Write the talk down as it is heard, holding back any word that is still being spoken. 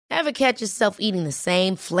Ever catch yourself eating the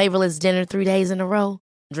same flavorless dinner 3 days in a row?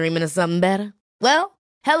 Dreaming of something better? Well,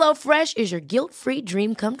 HelloFresh is your guilt-free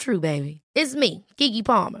dream come true, baby. It's me, Keke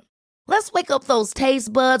Palmer. Let's wake up those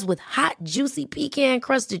taste buds with hot, juicy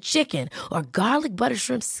pecan-crusted chicken or garlic butter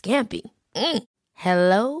shrimp scampi.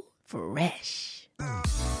 Hello Fresh.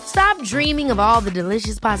 Stop dreaming of all the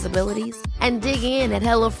delicious possibilities and dig in at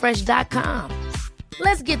HelloFresh.com.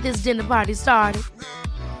 Let's get this dinner party started.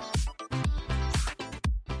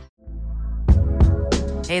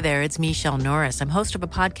 Hey there, it's Michelle Norris. I'm host of a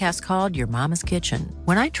podcast called Your Mama's Kitchen.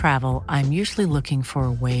 When I travel, I'm usually looking for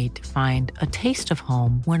a way to find a taste of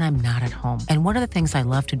home when I'm not at home. And one of the things I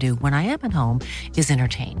love to do when I am at home is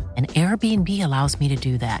entertain. And Airbnb allows me to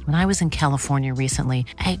do that. When I was in California recently,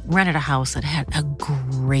 I rented a house that had a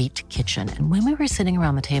great kitchen. And when we were sitting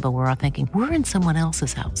around the table, we were all thinking, we're in someone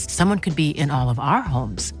else's house. Someone could be in all of our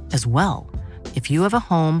homes as well. If you have a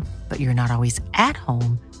home, but you're not always at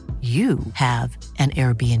home, you have an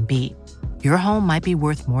Airbnb. Your home might be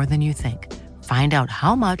worth more than you think. Find out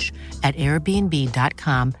how much at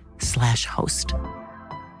airbnb.com/host.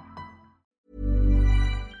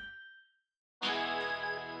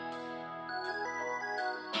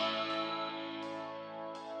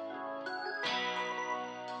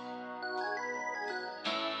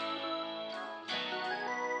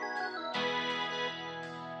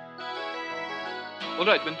 All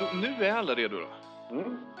right, men nu är alla redo då.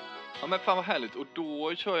 Mm. Ja, men fan vad härligt. Och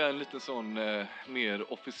då kör jag en liten sån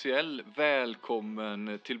mer officiell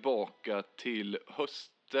välkommen tillbaka till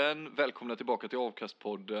hösten. Välkomna tillbaka till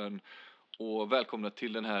Avkastpodden. Och välkomna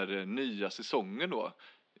till den här nya säsongen då.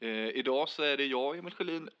 Idag så är det jag, Emil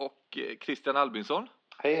Sjölin, och Christian Albinsson.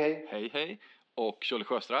 Hej, hej. Hej, hej. Och Charlie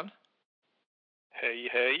Sjöstrand. Hej,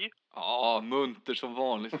 hej. Ja, munter som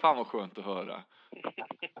vanligt. Fan vad skönt att höra.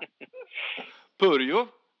 Purjo.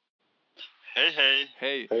 Hej, hej.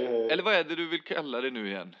 Hej. Hej, hej. Eller vad är det du vill kalla det nu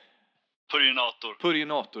igen? Purinator.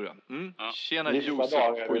 Purinator, ja. Ja. Tjena Vissa Josef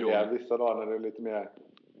dagar på är det jobb. det. Vissa dagar när du är lite mer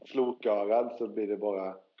slokörad så blir det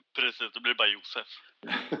bara... Precis, då blir det bara Josef.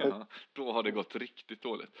 Ja, då har det gått riktigt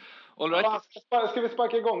dåligt. All right. Ska vi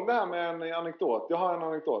sparka igång det här med en anekdot? Jag har en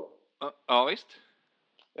anekdot. Ja, visst.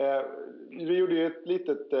 Vi gjorde ju ett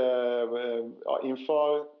litet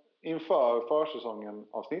inför försäsongen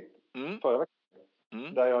avsnitt förra veckan.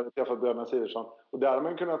 Där jag hade träffat bröderna Siversson. Och där hade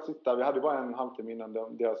man kunnat sitta, vi hade bara en halvtimme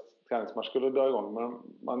innan deras träningsmatch skulle dra igång.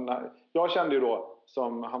 Men jag kände ju då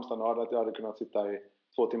som Halmstad-nörd att jag hade kunnat sitta i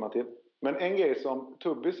 2 timmar till. Men en grej som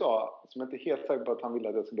Tubby sa, som jag inte är helt säker på att han ville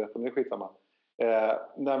att jag skulle berätta, men det är skitsamma.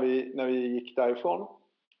 När vi gick därifrån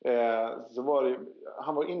så var det,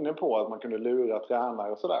 han var inne på att man kunde lura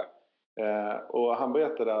tränare och sådär. Och han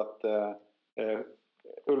berättade att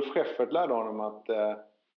Ulf Schäffert lärde honom att,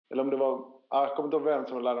 eller om det var, jag kommer inte ihåg vem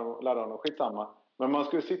som lärde honom, skitsamma. Men man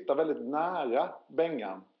skulle sitta väldigt nära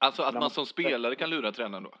Bengan. Alltså att man som spelare kan lura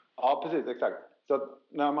tränaren då? Ja, precis, exakt. Så att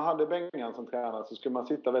när man hade Bengan som tränare så skulle man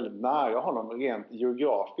sitta väldigt nära honom rent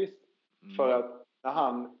geografiskt. För att när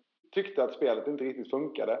han tyckte att spelet inte riktigt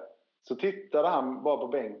funkade så tittade han bara på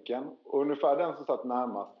bänken. Och ungefär den som satt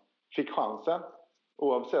närmast fick chansen,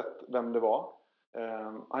 oavsett vem det var.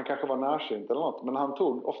 Han kanske var närsynt eller något, men han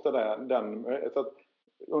tog ofta den. Så att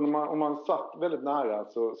om man satt väldigt nära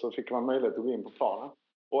så fick man möjlighet att gå in på planen.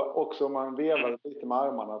 Och också om man vevade lite med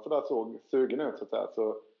armarna så där såg sugen ut så att säga,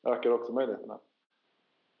 så ökade också möjligheterna.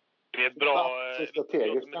 Det är bra. Så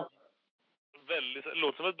strategiskt.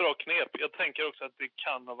 Låter som ett bra knep. Jag tänker också att det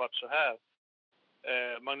kan ha varit så här.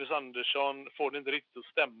 Magnus Andersson får det inte riktigt att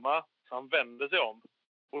stämma, så han vänder sig om.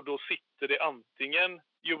 Och då sitter det antingen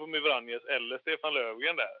Jobomir Vranjes eller Stefan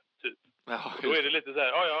Löfgren där, typ. Ja, och då är det lite så här,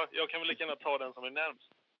 ja, jag kan väl lika gärna ta den som är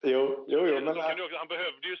närmst. Jo, men... Han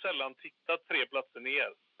behövde ju sällan titta 3 platser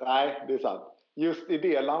ner. Nej, det är sant. Just i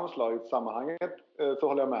det landslagssammanhanget så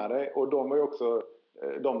håller jag med dig. Och de var ju också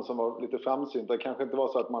de som var lite framsynta. Det kanske inte var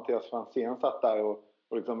så att Mattias Franzén satt där och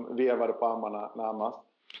liksom vevade på armarna närmast.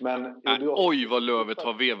 Men oj, vad Lövet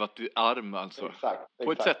har vevat i arm alltså. Exakt.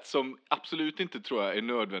 På ett sätt som absolut inte tror jag är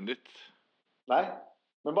nödvändigt. Nej,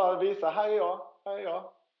 men bara visa, här är jag.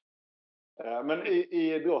 Men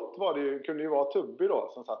i brott kunde ju vara Tubby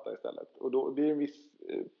då som satt där istället. Och då, det är en viss,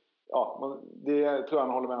 det tror jag han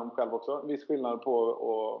håller med om själv också. En viss skillnad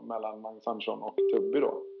mellan Magnus Andersson och Tubby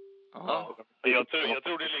då. Ja. Jag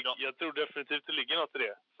tror definitivt det ligger något i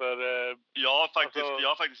det. För, jag har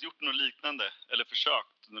faktiskt gjort något liknande, eller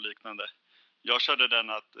försökt något liknande. Jag körde den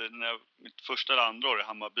att mitt första eller andra år i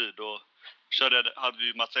Hammarby, då hade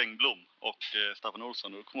vi Mats Engblom och Staffan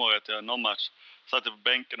Olsson. Och då kommer jag ihåg att jag någon match satt på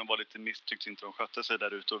bänken och var lite misstyckt, inte de skötte sig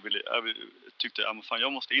där ute. Och tyckte,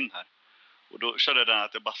 jag måste in här. Och då körde jag den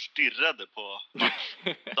att jag bara stirrade på match.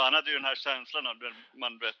 Så han hade ju den här känslan av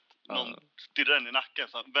man vet, någon stirrar in i nacken,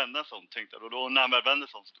 så han vände sig om, tänkte jag. Och då när han väl vände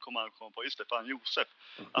sig om så kommer han komma på, just det, fan Josef.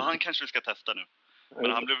 Ja, han kanske vi ska testa nu.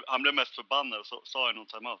 Men han blev mest förbannad och så sa jag någon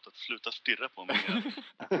timeout att sluta stirra på mig.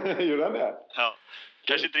 Gjorde han det? Ja,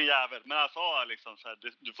 kanske inte en jävel. Men han sa liksom så här,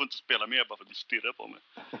 du får inte spela mer bara för att du stirrar på mig.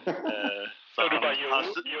 Så du bara,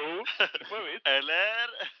 jo. Eller?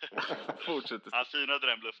 Fortsätter. Han synade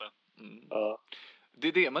den bluffen. Ja. Det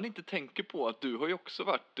är det man inte tänker på, att du har ju också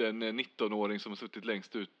varit en 19-åring som har suttit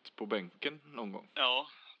längst ut på bänken någon gång. Ja,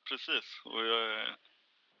 precis. Och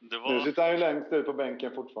det var... Nu sitter han ju längst ut på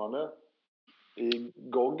bänken fortfarande. I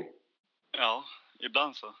GOG. Ja,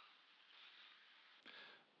 ibland så.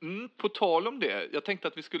 På tal om det, jag tänkte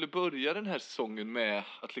att vi skulle börja den här säsongen med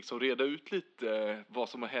att liksom reda ut lite vad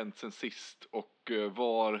som har hänt sen sist och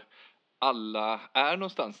var alla är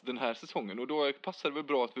någonstans den här säsongen. Och då passar det väl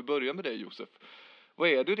bra att vi börjar med dig, Josef. Vad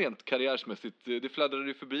är det rent karriärsmässigt? Det fladdrade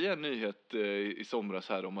ju förbi en nyhet i somras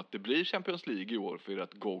här om att det blir Champions League i år för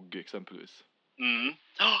ert GOG exempelvis.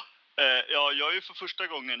 Ja, jag är ju för första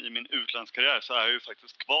gången i min utlandskarriär så är jag ju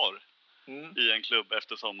faktiskt kvar i en klubb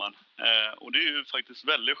efter sommaren. Och det är ju faktiskt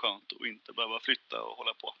väldigt skönt att inte behöva flytta och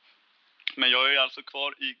hålla på. Men jag är alltså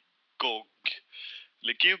kvar i GOG,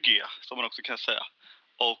 eller GOG som man också kan säga.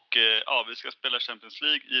 Och vi ska spela Champions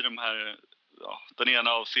League i de här, den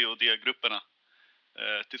ena av C- och D-grupperna.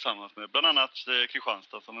 Tillsammans med bland annat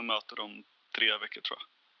Kristianstad som vi möter om 3 veckor tror jag.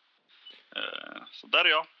 Så där är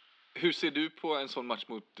jag. Hur ser du på en sån match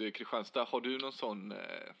mot Kristianstad? Har du någon sån,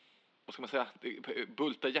 vad ska man säga,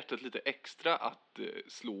 bultar hjärtat lite extra att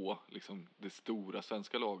slå liksom det stora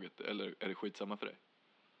svenska laget, eller är det skitsamma för dig?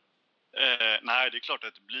 Nej, det är klart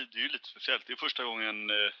att det är ju lite speciellt. Det är första gången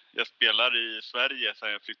jag spelar i Sverige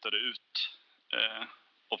sedan jag flyttade ut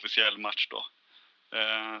officiell match då.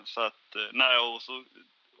 Så att, och så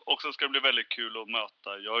också ska det bli väldigt kul att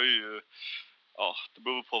möta. Jag är ju, det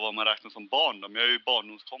beror på vad man räknar som barn då. Men jag är ju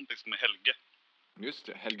barndomskompis med Helge. Just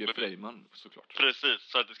det, Helge Freiman såklart. Precis,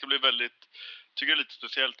 så att det ska bli väldigt, tycker jag lite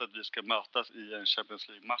speciellt att vi ska mötas i en Champions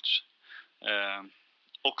League-match.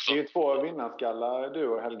 Också. Det är 2 vinnarskallar du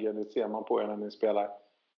och Helge, det ser man på er när ni spelar.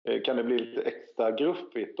 Kan det bli lite extra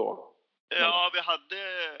gruppigt då? Ja, vi hade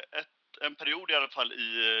en period i alla fall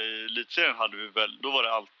i elitserien hade vi väl, då var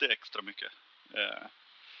det alltid extra mycket.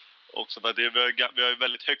 Också för att vi har ju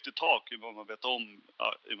väldigt högt i tak i vad man vet om,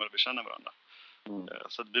 i vad vi känner varandra.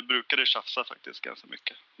 Så vi brukade tjafsa faktiskt ganska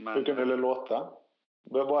mycket. Men... Hur kunde det låta?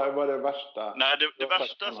 Vad var det värsta? Nej, det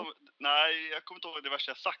värsta som... Nej, jag kommer inte ihåg det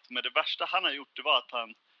värsta jag sagt. Men det värsta han har gjort, det var att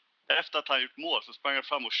han... Efter att han gjort mål så sprang han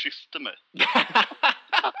fram och kysste mig.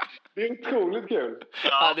 Det är otroligt kul.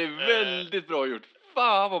 Ja, det är väldigt bra gjort.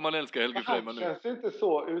 Fan vad man älskar Helge Freiman nu. Han känns inte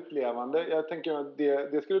så utlevande. Jag tänker att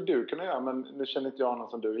det skulle du kunna göra, men nu känner inte jag någon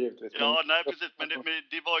som du givetvis. Ja, nej precis. Men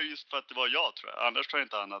det var just för att det var jag, tror jag. Annars tror jag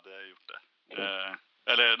inte han hade gjort det.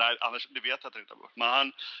 Eller nej, annars, det vet jag att han inte har gjort. Men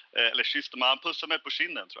han, eller kysste, men han pussade mig på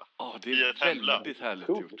kinden, tror jag. Det är väldigt härligt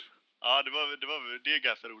gjort. Ja, det är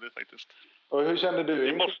ganska roligt faktiskt. Och hur kände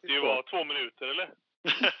du? Det måste ju vara 2 minuter, eller?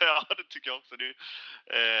 Ja, det tycker jag också.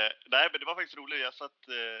 Nej, men det var faktiskt roligt. Jag satt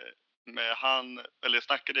med jag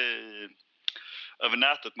snackade över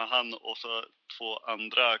nätet med han och så 2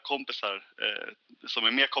 andra kompisar som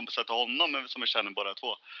är mer kompisar till honom, men som jag känner båda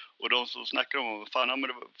 2. Och de så snackade om,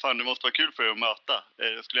 fan det måste vara kul för er att möta.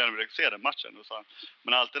 Jag skulle gärna vilja se den matchen. Och så,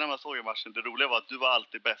 men alltid när man såg matchen, det roliga var att du var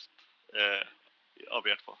alltid bäst av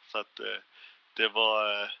er 2. Så att det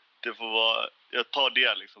får vara, jag tar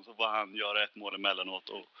det liksom, så får han göra ett mål emellanåt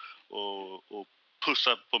och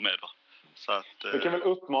pussa på mig då. Så att, du kan väl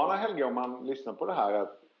uppmana Helge, om man lyssnar på det här,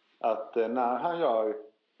 att när han gör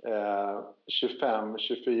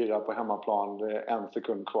 25-24 på hemmaplan, det är 1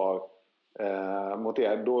 sekund kvar mot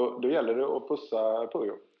er, då gäller det att pussa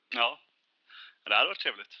Pujo. Ja, det hade varit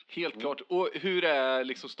trevligt. Helt klart. Och hur är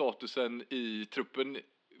liksom statusen i truppen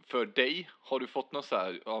för dig? Har du fått något så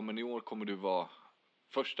här, men i år kommer du vara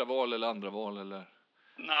första val eller andra val eller?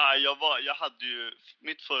 Nej, jag hade ju,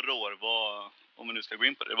 mitt förra år var, om vi nu ska gå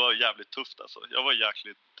in på det var jävligt tufft alltså.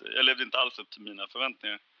 Jag levde inte alls upp till mina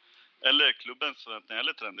förväntningar. Eller klubbens förväntningar,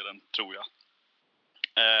 eller till den delen, tror jag.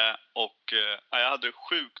 Jag hade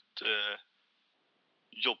sjukt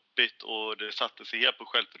jobbigt och det satte sig helt på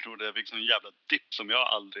självförtroende. Jag fick sån jävla dipp som jag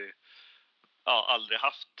aldrig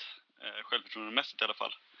haft, självförtroendemässigt i alla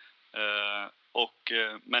fall.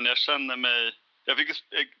 Men jag känner mig,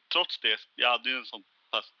 trots det, jag hade ju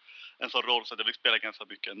en sån roll så att jag fick spela ganska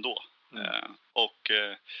mycket ändå.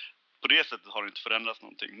 På det sättet har det inte förändrats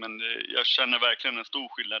någonting. Men jag känner verkligen en stor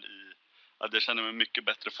skillnad i att jag känner mig mycket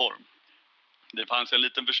bättre form. det fanns en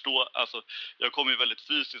liten alltså jag kom ju väldigt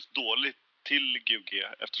fysiskt dåligt till GOG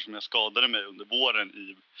eftersom jag skadade mig under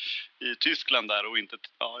våren i Tyskland där och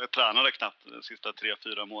jag tränade knappt de sista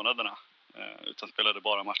 3-4 månaderna utan spelade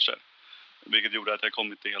bara matcher. Vilket gjorde att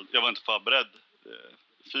jag var inte förberedd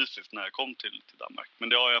fysiskt när jag kom till Danmark. Men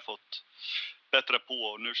det har jag fått bättre på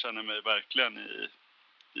och nu känner jag mig verkligen i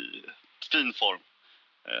fin form.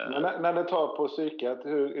 Men när det tar på psyket,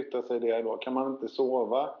 hur yttrar sig det då? Kan man inte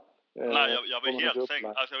sova? Nej, jag var helt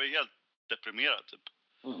sänkt. Alltså jag var helt deprimerad typ.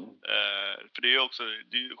 För det är också,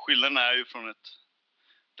 skillnaden är ju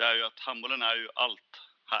det är ju att handbollen är ju allt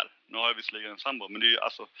här. Nu har jag visserligen en sambo, men det är ju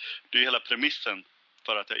hela premissen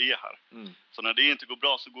för att jag är här. Så när det inte går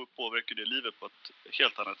bra så påverkar det livet på ett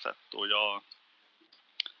helt annat sätt. Och det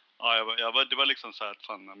var liksom så här att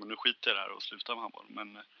fan, men nu skiter jag där och slutar med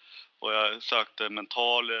handboll. Och jag sökte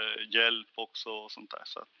mental hjälp också och sånt där.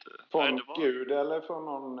 Så att, från Gud eller från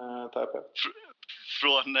någon terapeut?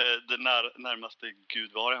 Från det närmaste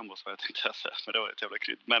Gud var i handbollsvärlden tänkte jag säga. Men det var ett jävla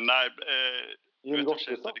krydd. Men nej,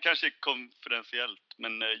 det kanske är konfidentiellt.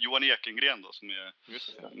 Men Johan Ekengren då som är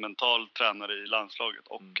mental tränare i landslaget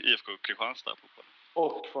och IFK Kristianstad.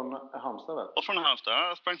 Och från Halmstad väl? Och från Halmstad.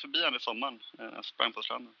 Jag sprang förbi han i sommaren. Jag sprang på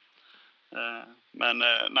stranden.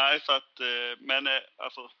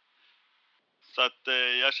 Så att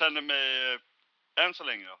jag känner mig än så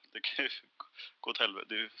länge då. Det kan ju gå åt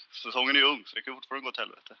helvete. Säsongen är ung så det kan fortfarande gå åt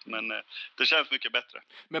helvete. Men det känns mycket bättre.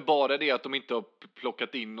 Men bara det att de inte har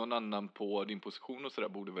plockat in någon annan på din position och sådär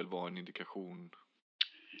borde väl vara en indikation?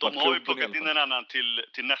 De har ju plockat in en annan till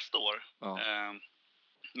nästa år. Ja.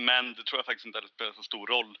 Men det tror jag faktiskt inte hade spelat så stor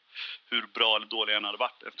roll hur bra eller dålig han hade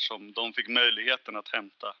varit. Eftersom de fick möjligheten att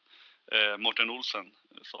hämta Mårten Olsen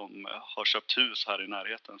som har köpt hus här i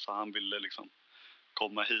närheten. Så han ville liksom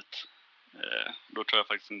komma hit. Då tror jag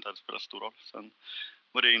faktiskt inte att det spelar stor roll. Sen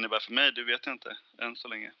vad det innebär för mig, det vet jag inte än så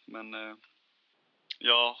länge. Men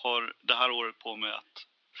jag har det här året på mig att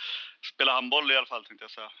spela handboll i alla fall tänkte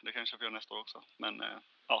jag säga. Det kanske jag får göra nästa år också. Men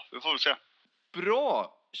vi får väl se.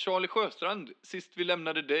 Bra! Charlie Sjöstrand, sist vi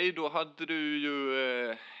lämnade dig då hade du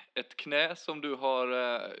ju ett knä som du har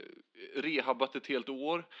rehabbat ett helt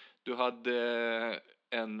år. Du hade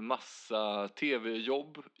en massa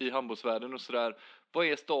tv-jobb i handbollsvärlden och sådär. Vad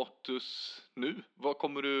är status nu? Vad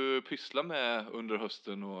kommer du pyssla med under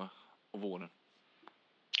hösten och våren?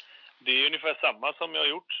 Det är ungefär samma som jag har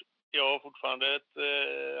gjort. Jag har fortfarande ett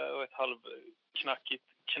halvknackigt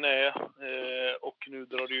knä och nu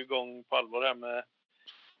drar det igång på allvar här med...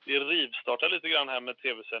 Vi rivstartar lite grann här med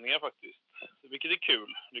tv-sändningar faktiskt. Vilket är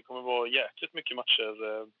kul. Det kommer vara jäkligt mycket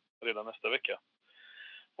matcher redan nästa vecka.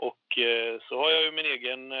 Och så har jag ju min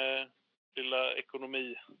egen lilla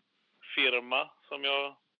ekonomifirma som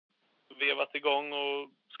jag vevat igång och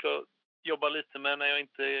ska jobba lite med när jag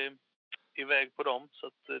inte är iväg på dem. Så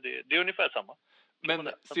att det är ungefär samma.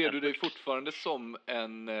 Men ser du dig fortfarande som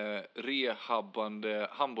en rehabbande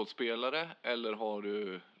handbollsspelare eller har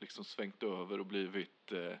du liksom svängt över och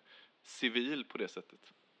blivit civil på det sättet?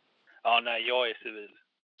 Ja, nej, jag är civil.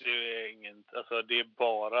 Det är inget, alltså det är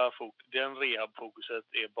bara den rehabfokuset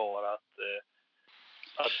är bara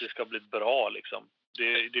att det ska bli bra liksom.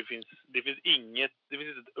 Det finns inte ett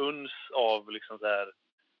uns av liksom så här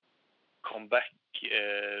comeback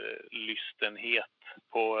lystenhet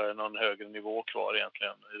på någon högre nivå kvar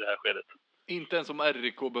egentligen i det här skedet. Inte ens om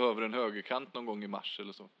RIK behöver en högerkant någon gång i mars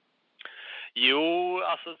eller så? Jo,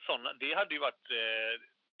 alltså sådana, det hade ju varit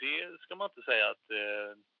det ska man inte säga att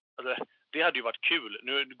alltså, det hade ju varit kul.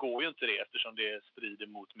 Nu går ju inte det eftersom det strider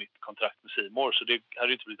mot mitt kontrakt med C More så det hade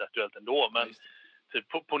ju inte blivit aktuellt ändå. Men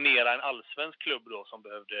typ, ponera en allsvensk klubb då som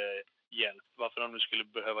behövde hjälp. Varför de nu skulle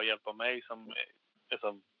behöva hjälpa mig som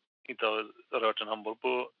inte har rört en handboll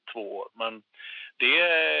på 2 år. Men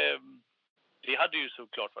det hade ju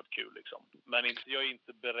såklart varit kul liksom. Men jag är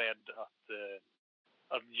inte beredd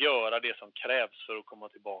att göra det som krävs för att komma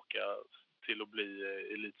tillbaka till att bli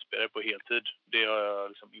elitspelare på heltid. Det har jag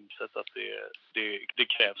liksom insett att det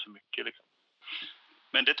krävs så mycket liksom.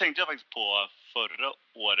 Men det tänkte jag faktiskt på förra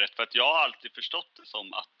året. För att jag har alltid förstått det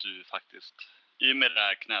som att du faktiskt, i och med den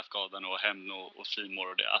här knäskadan och hem och Simor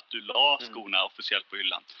och det, att du la skorna officiellt på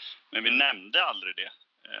hyllan. Men vi nämnde aldrig det.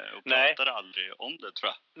 Och pratade aldrig om det,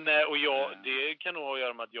 tror jag. Nej, och det kan nog ha att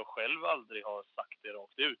göra med att jag själv aldrig har sagt det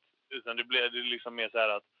rakt ut. Utan det blev liksom mer så här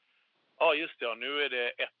att just det, nu är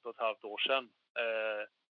det 1,5 år sedan.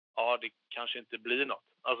 Det kanske inte blir något.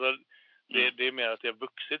 Alltså, det är mer att jag har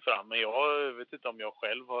vuxit fram. Men jag vet inte om jag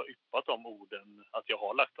själv har yppat de orden. Att jag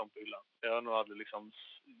har lagt dem på hyllan. Jag har nog aldrig liksom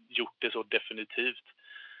gjort det så definitivt.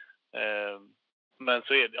 Men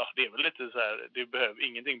så är det, det är väl lite så här,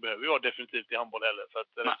 ingenting behöver ju vara definitivt i handboll heller. För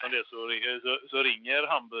att resten det så ringer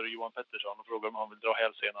Hamburg Johan Pettersson och frågar om han vill dra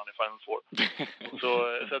hälsenan i Final Four. så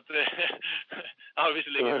att ja,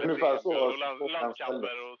 visserligen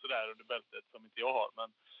landskamper och sådär under bältet som inte jag har.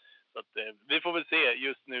 Men så att, vi får väl se.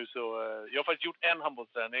 Just nu så, jag har faktiskt gjort en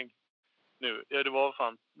handbollsträning nu. Ja, det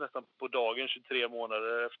var nästan på dagen 23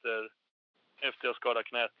 månader efter jag skadade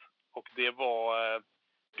knät. Och det var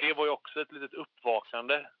ju också ett litet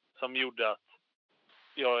uppvaknande som gjorde att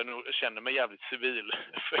jag kände mig jävligt civil.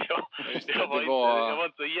 För jag var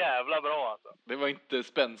inte så jävla bra alltså. Det var inte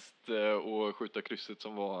spänst och skjuta krysset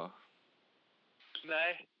som var...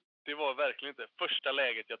 Nej, det var verkligen inte. Första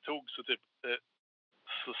läget jag tog så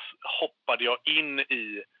så hoppade jag in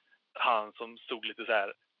i han som stod lite så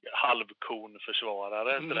här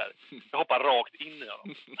halvkonförsvarare sådär. Jag hoppade rakt in i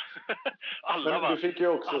honom. alla bara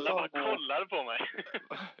kollade på mig.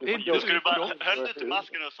 Skulle du bara höll dig till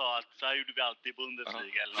masken och sa att så här gjorde vi alltid i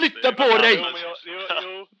Bundesliga eller flytta på dig!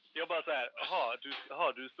 Jag bara så här,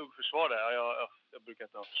 du stod försvar där. Jag brukar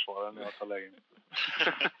inte ha försvar när jag tar lägen.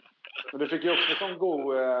 Men du fick ju också sån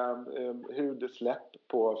god hudsläpp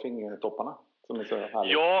på fingertopparna som är så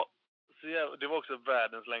härligt. Ja, det var också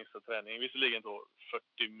världens längsta träning. Visserligen då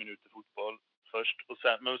 40 minuter fotboll först.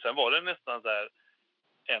 Men sen var det nästan så här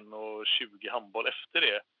 1:20 handboll efter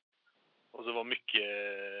det. Och så var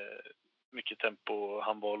mycket tempo,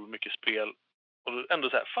 handboll, mycket spel. Och ändå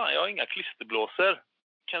så här, fan jag har inga klisterblåser.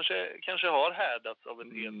 Kanske har härdats av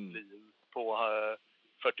ett helt liv på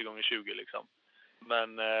 40x20 liksom.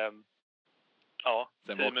 Men ja,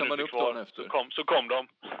 sen vaknar man upp dagen efter. Så kom de.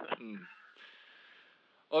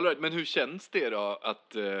 All right, men hur känns det då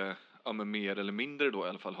att men mer eller mindre då i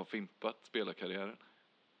alla fall har fimpat spelarkarriären?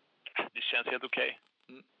 Det känns helt okej.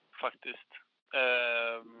 Faktiskt.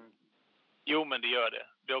 Jo, men det gör det.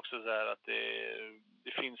 Det är också så här att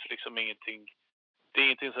det finns liksom ingenting. Det är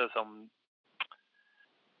ingenting så här som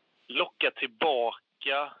lockar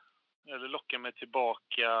mig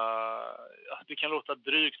tillbaka. Det kan låta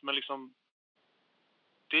drygt, men liksom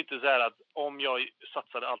det är inte så här att om jag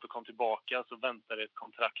satsade allt och kom tillbaka så väntar det ett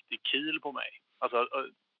kontrakt i Kiel på mig. Alltså,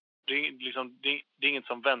 det är inget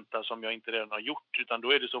som väntar som jag inte redan har gjort, utan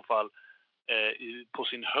då är det i så fall på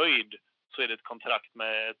sin höjd så är det ett kontrakt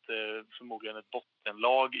med förmodligen ett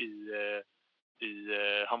bottenlag i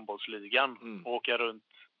handbollsligan. Och åka runt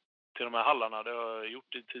till de här hallarna, det har jag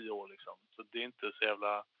gjort i 10 år liksom. Så det är inte så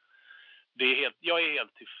jävla... jag är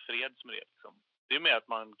helt tillfreds med det liksom. Det är mer att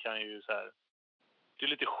man kan ju så här... Det är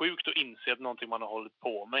lite sjukt att inse att någonting man har hållit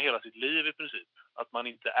på med hela sitt liv i princip. Att man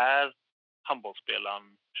inte är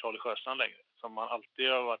handbollsspelaren Charlie Sjöstrand längre. Som man alltid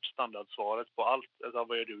har varit standardsvaret på allt. Alltså,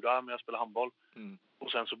 vad gör du då? Men jag spelar handboll.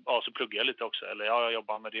 Och sen så pluggar jag lite också. Eller jag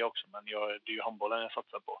jobbar med det också. Men det är ju handbollen jag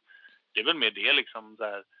satsar på. Det är väl mer det liksom så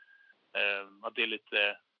här, att det är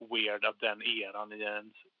lite weird att den eran i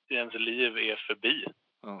ens liv är förbi.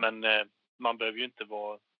 Men man behöver ju inte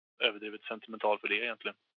vara överdrivet sentimental för det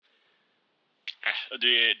egentligen.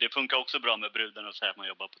 Det funkar också bra med bruden och säga att man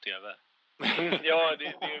jobbar på tv. Ja, det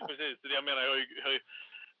är precis det jag menar. Jag har ju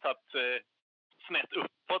tagit snett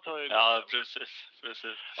uppåt. Ja, precis.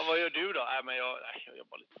 Och vad gör du då? Men jag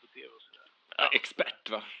jobbar lite på tv och sådär. Ja. Expert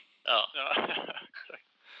va? Ja, exakt.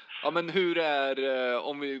 Ja, men hur är,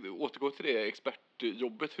 om vi återgår till det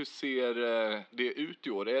expertjobbet, hur ser det ut i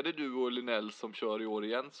år? Är det du och Linell som kör i år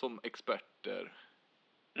igen som experter?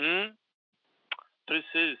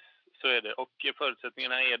 Precis, så är det. Och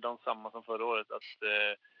förutsättningarna är de samma som förra året. Att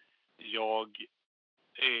jag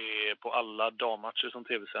är på alla dammatcher som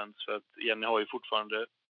tv-sänds. För att Jenny har ju fortfarande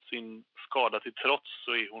sin skada till trots,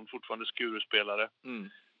 så är hon fortfarande Skuru-spelare.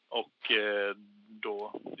 Och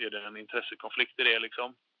då är det en intressekonflikt i det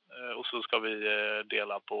liksom. Och så ska vi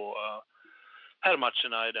dela på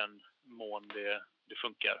herrmatcherna i den mån det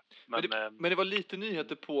funkar. Men det var lite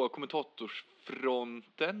nyheter på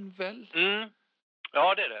kommentatorsfronten väl?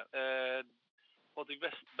 Ja, det är det. Patrik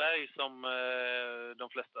Westberg som de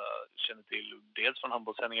flesta känner till, dels från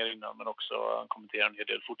handbollssändningar innan, men också han kommenterar en hel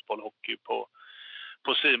del fotboll och hockey på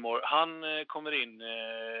C More. Han kommer in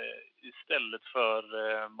istället för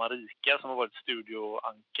Marika som har varit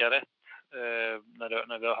studioankaret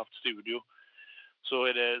när vi har haft studio. Så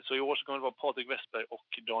i år så kommer det vara Patrik Westberg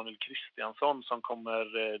och Daniel Kristiansson som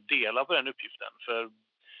kommer dela på den uppgiften. För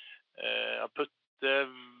Putte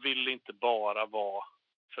vill inte bara vara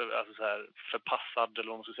förpassad, eller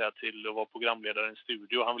vad man ska säga, till att vara programledare i en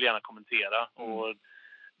studio. Han vill gärna kommentera. Och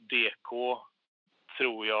DK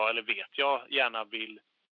tror jag, eller vet jag, gärna vill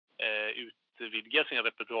utvidga sin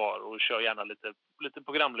repertoar och kör gärna lite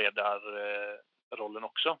programledarrollen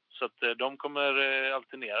också. Så att de kommer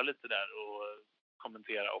alternera lite där och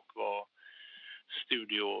kommentera och vara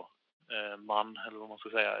studioman, eller vad man ska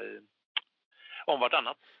säga, om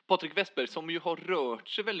vartannat. Patrik Westberg, som ju har rört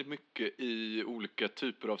sig väldigt mycket i olika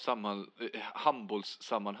typer av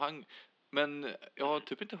handbollssammanhang. Men jag har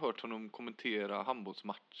typ inte hört honom kommentera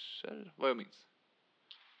handbollsmatcher, vad jag minns.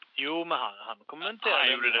 Jo, men han kommenterade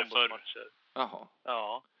han gjorde det handbollsmatcher. Jaha.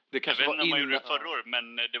 Ja. Det kanske jag vet inte om han gjorde det innan... förra året,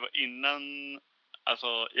 men det var innan,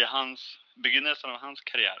 alltså i hans, begynnelsen av hans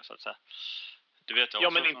karriär så att säga. Det vet jag också. Ja,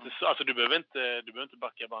 men inte så, alltså du behöver inte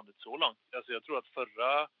backa bandet så långt. Alltså jag tror att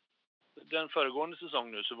den föregående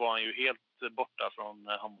säsong nu så var han ju helt borta från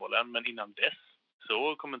handbollen, men innan dess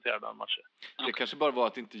så kommenterade han matcher. Det kanske bara var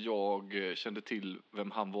att inte jag kände till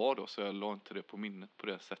vem han var då, så jag la inte det på minnet på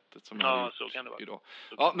det sättet som jag har gjort så kan det vara. idag.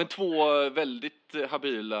 Ja, men två väldigt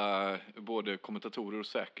habila både kommentatorer och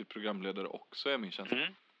säkert programledare också är min känsla.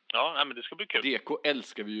 Mm. Ja, men det ska bli kul. DK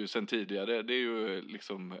älskar vi ju sen tidigare. Det är ju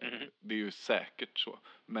liksom det är ju säkert så.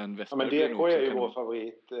 Men Westberg DK är ju vår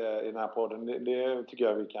favorit i den här podden. Det tycker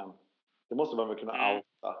jag vi kan. Det måste man väl kunna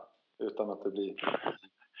outa utan att det blir.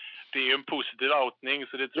 Det är ju en positiv outning,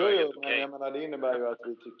 så det tror jag är helt okej. Jag menar, det innebär ju att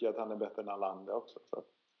vi tycker att han är bättre än alla andra också. Så.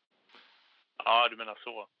 Ja, du menar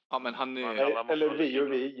så. Ja, men han är...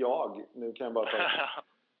 Eller jag. Nu kan jag bara ta det.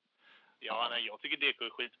 Ja, nej, jag tycker DK är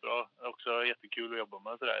skitbra. Också jättekul att jobba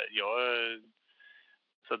med sådär.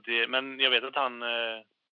 Men jag vet att han,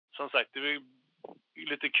 som sagt, det är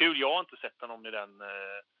lite kul. Jag har inte sett honom i den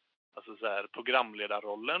alltså så här,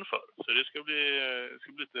 programledarrollen för. Så det ska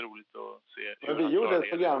bli lite roligt att se. Men vi gjorde ett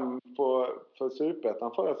program för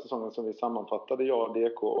Superettan förra säsongen som vi sammanfattade, jag,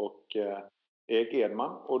 DK och Erik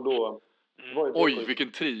Edman. Och då var ju Oj,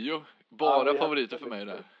 vilken trio! Bara favoriter för mig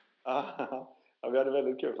där. Ja, vi hade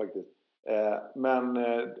väldigt kul faktiskt. Men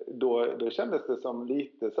då kändes det som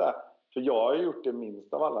lite så här, för jag har gjort det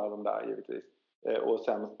minst av alla de där givetvis. Och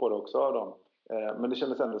sämst på det också av dem. Men det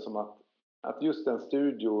kändes ändå som att just den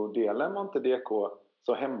studiodelen var inte DK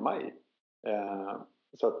så hemma i.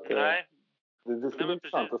 Så att Nej. Det ska bli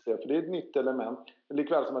intressant att se, för det är ett nytt element.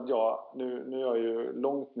 Likväl som att nu är jag ju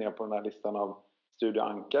långt ner på den här listan av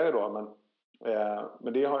studioankare då,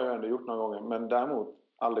 men det har jag ändå gjort några gånger. Men däremot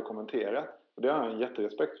aldrig kommenterat. Och det har jag en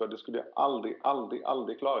jätterespekt för. Det skulle jag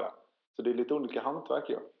aldrig klara. Så det är lite olika hantverk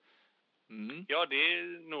ju. Ja, det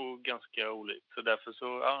är nog ganska olikt. Så därför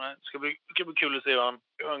så, det ska bli kul att se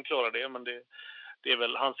hur han klarar det. Men det är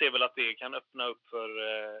väl, han ser väl att det kan öppna upp för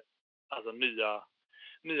alltså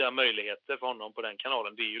nya möjligheter för honom på den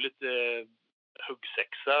kanalen. Det är ju lite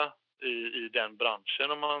huggsexa i den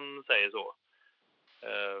branschen, om man säger så.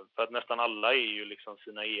 För att nästan alla är ju liksom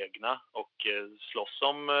sina egna och slåss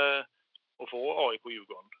om att få AIK på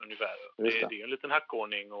Djurgården ungefär. Det är ju en liten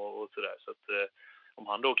hackordning och sådär. Så att om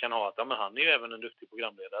han då kan ha att men han är ju även en duktig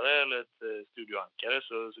programledare eller ett studioankare,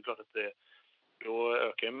 så klart att då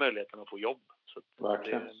ökar ju möjligheten att få jobb. Så att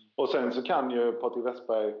verkligen. Och sen så kan ju Patrik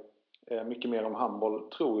Westberg mycket mer om handboll,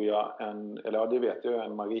 tror jag, eller ja, det vet jag,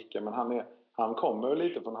 än Marika. Men han kommer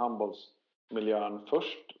lite från handbollsmiljön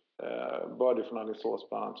först. Började från Alingsås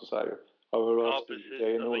bland annat och så här. Ja, precis.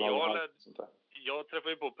 Jag träffade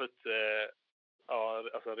ju på Putte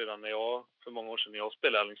alltså redan för många år sedan när jag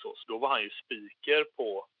spelade Alingsås. Då var han ju speaker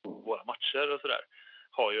på våra matcher och sådär.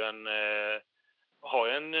 Har ju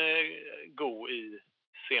en go i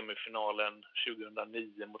semifinalen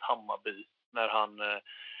 2009 mot Hammarby.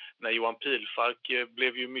 När Johan Pilfark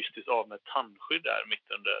blev ju mystiskt av med tandskydd där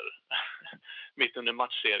mitt under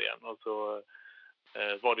matchserien. Och så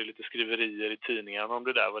var det lite skriverier i tidningarna om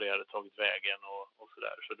det där, vad det hade tagit vägen och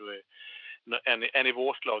sådär. Så då är en i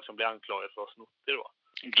vårt lag som blir anklagad för att ha snott det då.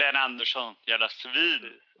 Glenn Andersson, jävla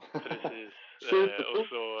svin! Precis.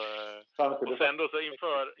 Och sen då så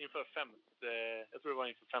inför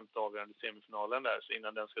femte avgörande semifinalen där, så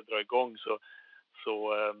innan den ska dra igång så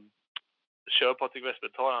kör Patrik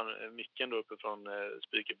Westberg, tar han micken då uppe från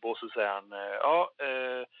speakerbås, så säger han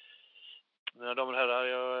mina damer och herrar,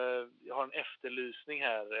 jag har en efterlysning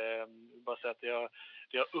här. Bara säga att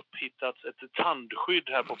det har upphittats ett tandskydd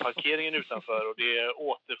här på parkeringen utanför och det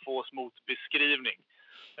återfås mot beskrivning.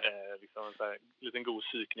 Liksom en sån här liten god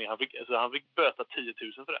psykning. Han fick böta 10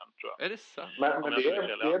 000 för den, tror jag. Är det sant? Men det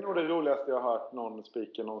är nog det roligaste jag har hört någon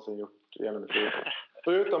speaker någonsin gjort i hela mitt liv.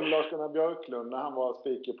 Förutom Lars-Gunnar Björklund när han var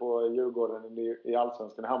speaker på Djurgården i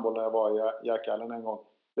Allsvenskan i handboll när jag var i Järkallen en gång.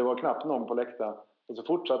 Det var knappt någon på läktaren. Och så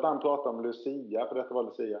fortsatte han prata om Lucia, för detta var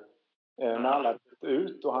Lucia. När alla gick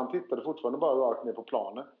ut och han tittade fortfarande bara rakt ner på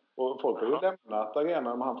planen. Och folk har ju lämnat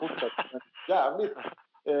arenan, men han fortsatte med en jävligt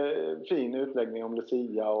fin utläggning om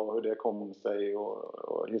Lucia och hur det kom sig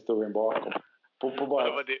och historien bakom. På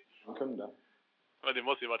bara det han kunde. Men det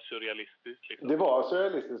måste ju varit surrealistiskt. Liksom. Det var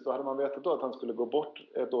surrealistiskt. Då hade man vetat då att han skulle gå bort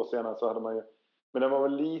ett år senare så hade man ju... Men det var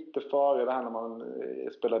väl lite före det här när man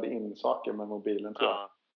spelade in saker med mobilen, tror jag.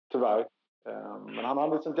 Tyvärr. Men han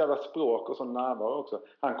hade sånt jävla språk och sån närvaro också.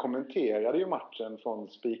 Han kommenterade ju matchen från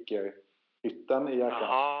speakerhytten i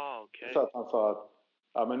Jäkla. Okay. Så att han sa att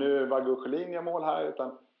ja, men nu var Guchelin jag mål här,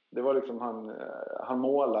 utan det var liksom han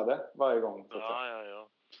målade varje gång. Så att ja.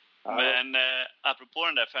 Men apropå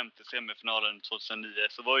den där 50 semifinalen 2009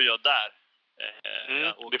 så var ju jag där.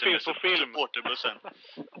 Det finns på film. Supporterbussen.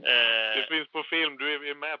 Det finns på film. Du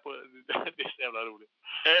är med på... Det är så jävla roligt.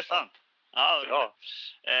 Är det sant? Ja.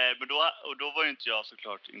 Men då var ju inte jag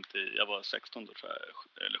såklart inte... Jag var 16 då, tror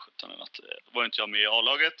jag, eller 17 eller något. Då var inte jag med i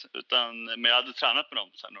A-laget. Men jag hade tränat med dem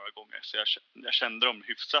så här några gånger. Så jag kände dem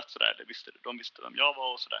hyfsat sådär. De visste vem jag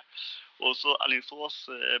var och sådär. Och så Alingsås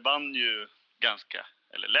vann ju ganska...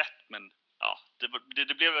 Eller lätt, men ja,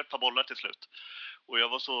 det blev ett par bollar till slut. Och jag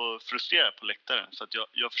var så frustrerad på läktaren så att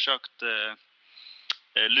jag försökte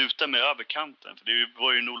luta mig över kanten. För det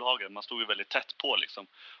var ju Nolhagen, man stod ju väldigt tätt på liksom.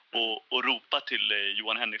 Och ropa till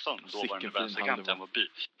Johan Henriksson, då var den vänsterkanten var by.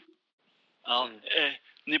 Ja,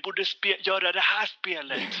 ni borde göra det här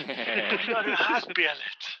spelet. Göra det här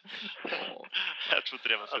spelet. Jag tror inte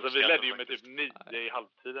det var så. Alltså vi ledde ju med typ 9 i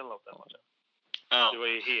halvtiden eller något där matchen. Det var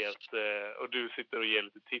ju helt... Och du sitter och ger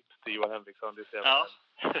lite tips till Johan Henriksson.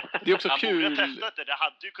 Det är också kul. Jag testat det. Det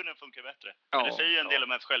hade ju kunnat funka bättre. Men det säger ju en del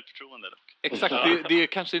om ens självförtroende dock. Exakt. Det är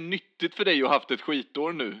kanske nyttigt för dig att ha haft ett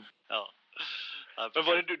skitår nu. Ja. Men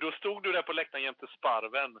var det då stod du där på läktaren jämte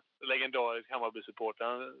Sparven, legendarisk Hammarby-supporter.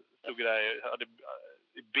 Han stod där hade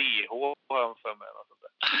BH har han för mig.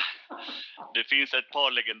 Det finns ett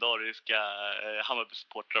par legendariska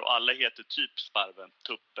Hammarby-supportrar och alla heter typ Sparven,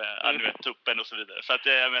 Tuppen och så vidare. Så att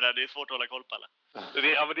jag menar, det är svårt att hålla koll på alla.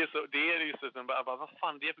 Ja, men det är ju så vad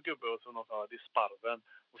fan det är för gubbe och så någon sa det är Sparven.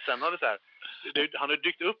 Och sen har det så här, han har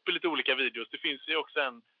dykt upp i lite olika videos. Det finns ju också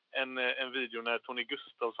en video när Tony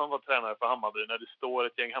Gustafsson var tränare för Hammarby, när det står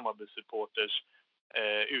ett gäng Hammarby-supporters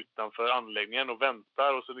utanför anläggningen och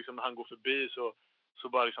väntar, och så liksom när han går förbi så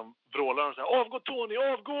bara liksom vrålar han så här: avgå Tony,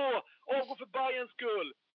 avgå för Bayerns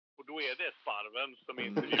skull. Och då är det Sparven som är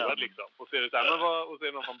intervjuad liksom. Och så är det så här, och så är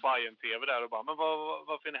det någon från Bayern TV där och bara, men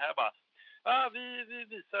varför är ni här? Bara, vi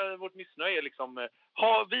visar vårt missnöje liksom.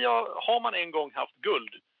 Har man en gång haft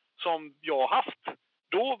guld som jag har haft,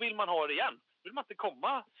 då vill man ha det igen. Vill man inte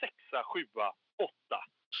komma 6, 7,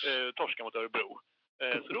 8 torska mot Örebro.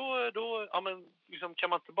 Så då ja, men liksom, kan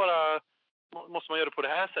man inte bara... Måste man göra det på det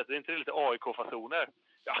här sättet? Det är inte lite AIK-fasoner?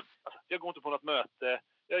 Ja, alltså, jag går inte på något möte.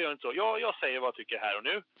 Jag gör inte så. Jag säger vad jag tycker här och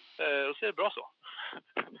nu. Och så är det bra så.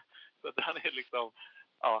 Så att han är liksom...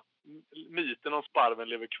 Ja, myten om Sparven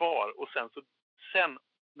lever kvar. Och sen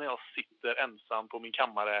när jag sitter ensam på min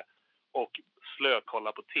kammare och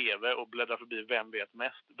slökollar på tv och bläddrar förbi Vem vet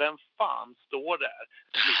mest? Vem fan står där?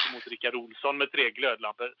 Mitt mot Rickard Olsson med 3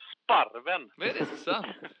 glödlampor. Sparven! Men är det sant?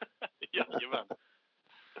 Jajamän.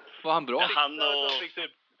 Var han bra? Han fick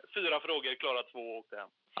typ 4 frågor, klara 2 och åkte hem.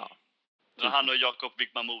 Ja. Han och Jakob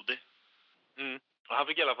Wickman Modi. Han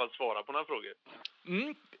fick i alla fall svara på några frågor.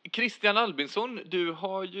 Christian Albinsson, du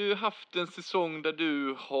har ju haft en säsong där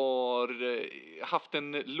du har haft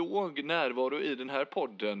en låg närvaro i den här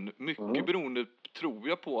podden. Mycket beroende, tror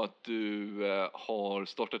jag, på att du har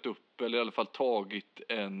startat upp, eller i alla fall tagit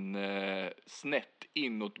en snett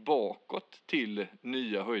inåt bakåt till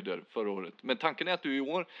nya höjder förra året. Men tanken är att du i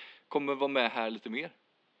år kommer vara med här lite mer.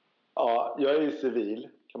 Ja, jag är ju civil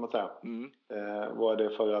kan man säga. Var det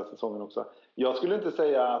förra säsongen också. Jag skulle inte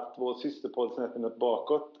säga att vår systerpodd snett inåt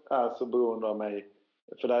bakåt är så beroende av mig.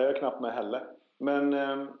 För där är jag knappt med heller. Men,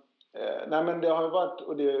 nej, men det har ju varit,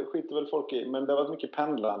 och det skiter väl folk i, men det har varit mycket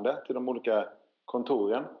pendlande till de olika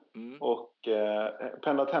kontoren. Och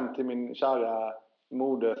pendlat hem till min kära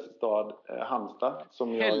moderstad Halmstad.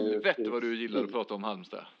 Som helvete vad du gillar att prata om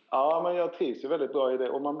Halmstad. Ja, men jag trivs ju väldigt bra i det.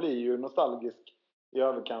 Och man blir ju nostalgisk i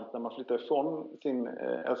överkant när man flyttar ifrån sin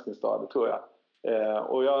älsklingsstad, tror jag.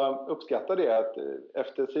 Och jag uppskattar det att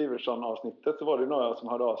efter Siversson-avsnittet så var det några som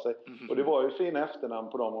hörde av sig. Och det var ju fina efternamn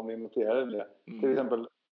på dem om ni noterade det. Till exempel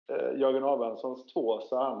Jörgen Abrahamssons 2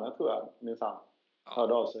 söner, tror jag, minsann,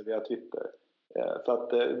 hörde av sig via Twitter. Så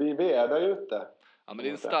att vi är där ute. Ja, men det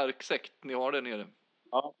är en stark sekt ni har där nere.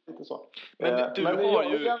 Ja, lite så. Men jag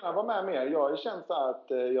vill gärna vara med mer. Jag har känt så att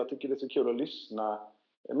jag tycker det är så kul att lyssna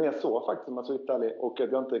mer så faktiskt, om man så ärlig, och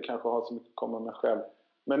att jag inte kanske har så mycket att komma med själv.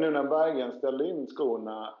 Men nu när Bergen ställde in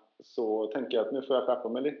skorna så tänker jag att nu får jag skärpa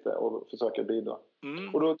mig lite och försöka bidra.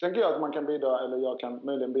 Och då tänker jag att man kan bidra, eller jag kan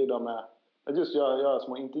möjligen bidra med att just göra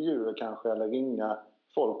små intervjuer kanske, eller ringa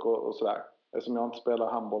folk och sådär. Eftersom jag inte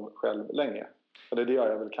spelar handboll själv längre. Eller det gör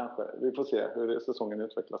jag väl kanske. Vi får se hur säsongen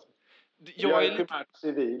utvecklas. Jag är primärt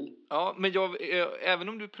civil. Ja, men även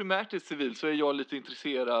om du primärt är civil så är jag lite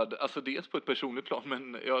intresserad, alltså dels på ett personligt plan,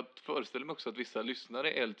 men jag föreställer mig också att vissa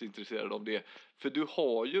lyssnare är lite intresserade av det. För du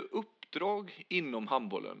har ju uppdrag inom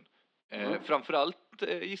handbollen. Framförallt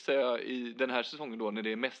gissar jag i den här säsongen då när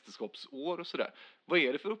det är mästerskapsår och sådär. Vad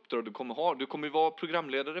är det för uppdrag du kommer ha? Du kommer ju vara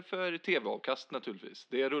programledare för TV-avkast naturligtvis.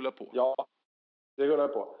 Det rullar på. Ja, det rullar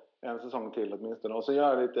på. En säsong till åtminstone. Och så gör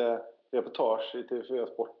jag lite reportage i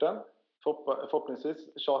TV4-sporten.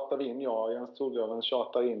 Förhoppningsvis tjatar vi in, jag och Jens Thorgraven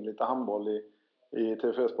tjatar in lite handboll i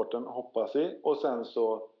TV4-sporten, hoppas vi. Och sen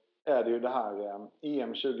så är det ju det här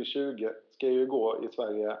EM 2020 ska ju gå i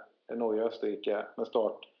Sverige, Norge och Österrike med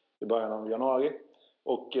start i början av januari.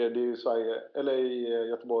 Och det är ju Sverige, eller i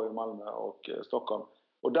Göteborg, Malmö och Stockholm.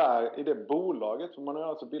 Och där i det bolaget, för man har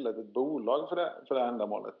alltså bildat ett bolag för det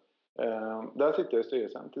ändamålet. Där sitter jag i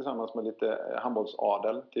styrelsen tillsammans med lite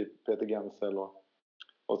handbollsadel, typ Peter Gensel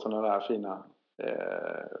och sådana där fina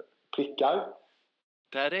prickar.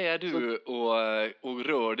 Där är du och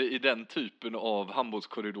rör dig i den typen av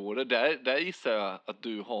handbollskorridorer. Där gissar jag att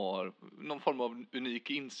du har någon form av unik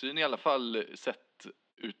insyn, i alla fall sett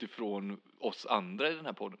utifrån oss andra i den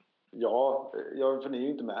här podden. Ja, för ni är ju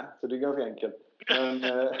inte med, så det är ganska enkelt.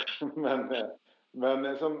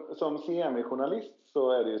 Men som semijournalist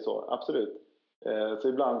så är det ju så, absolut. Så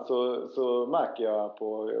ibland så märker jag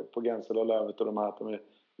på Gensel och Lövet och de här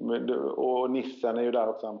och Nissen är ju där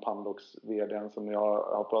också, en Pandox-vdn som jag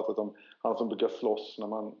har pratat om. Han som brukar slåss när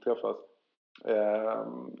man träffas.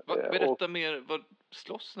 Berätta mer, vad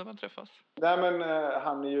slåss när man träffas? Nej men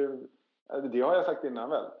han är ju, det har jag sagt innan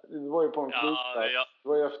väl. Det var ju på en flygplats. Ja. Det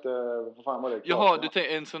var ju efter, vad fan var det? Jaha, du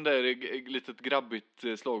tänker en sån där litet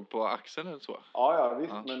grabbigt slag på axeln eller så? Ja,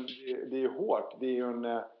 visst, men det är ju hårt. Det är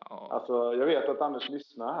ju alltså, jag vet att Anders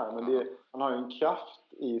lyssnar här, men han har ju en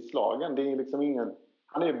kraft i slagen. Det är liksom ingen,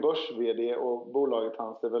 han är ju börs-vd och bolaget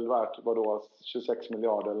hans är väl värt, 26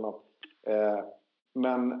 miljarder eller något.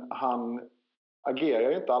 Men han agerar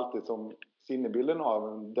ju inte alltid som sinnebilden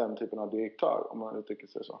av den typen av direktör, om man uttrycker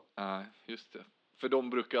sig så. Nej, just det. För de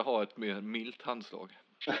brukar ha ett mer milt handslag.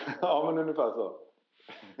 Ja, men ungefär så.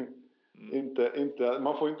 Inte,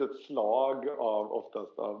 man får inte ett slag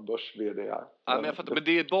oftast av börs-vd:ar. Ja, men jag fattar. Men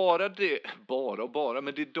det är bara,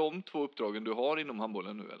 men det är de två uppdragen du har inom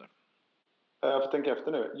handbollen nu, eller? Jag får tänka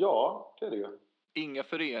efter nu. Ja, det är det ju. Inga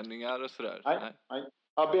föreningar och sådär? Nej.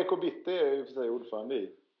 Ja, BK Bitte är ju för sig ordförande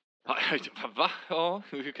i. Va? Ja,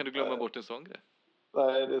 hur kan du glömma bort en sån grej?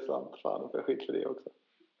 Nej, det är sant. Fan, jag får skit för det också.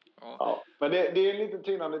 Ja. Men det är en lite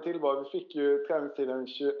tynande tillvaro. Vi fick ju träningstiden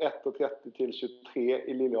 21:30 till 23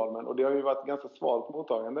 i Liljeholmen. Och det har ju varit ganska svalt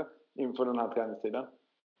mottagande inför den här träningstiden.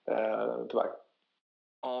 Tyvärr.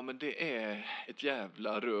 Ja, men det är ett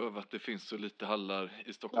jävla röv att det finns så lite hallar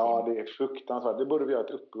i Stockholm. Ja, det är fruktansvärt. Det borde vi göra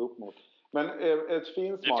ett upprop mot. Men ett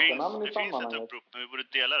finsmakande namn i sammanhanget. Det finns ett upprop, men vi borde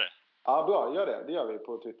dela det. Ja, bra. Gör det. Det gör vi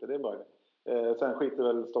på Twitter. Det är bra. Sen skiter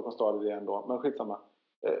väl Stockholms stad i det ändå. Men skitsamma.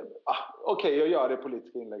 Okej, jag gör det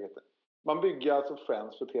politiska inlägget. Man bygger alltså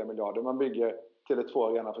Friends för 3 miljarder. Man bygger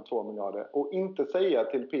Tele2 Arena för 2 miljarder. Och inte säga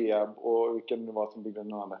till Peab och vilka det nu var som byggde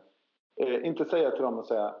den andra. Inte säga till dem och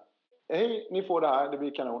säga: hej, ni får det här, det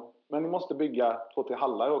blir kanon. Men ni måste bygga 2-3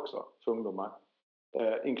 hallar också för ungdomar.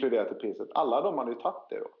 Inkluderat i priset. Alla de hade ju tagit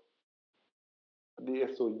det då. Det är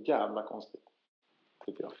så jävla konstigt.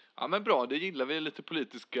 Ja, men bra, det gillar vi, lite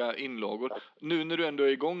politiska inlagor. Nu när du ändå är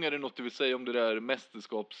igång, är det något du vill säga om det där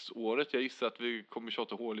mästerskapsåret? Jag gissar att vi kommer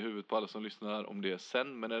tjata hål i huvudet på alla som lyssnar om det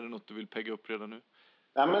sen, men är det något du vill pegga upp redan nu?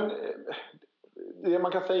 Ja, men det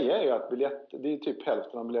man kan säga är ju att det är typ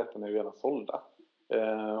hälften av biljetterna är redan sålda.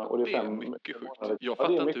 Och det är mycket sjukt. Jag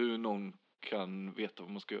fattar inte hur någon kan veta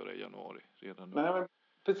vad man ska göra i januari redan nu. Nej, men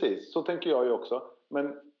precis, så tänker jag ju också.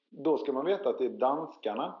 Men då ska man veta att det är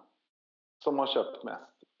danskarna som har köpt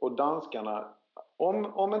mest. Och danskarna,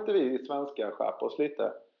 om inte vi svenskar skärper oss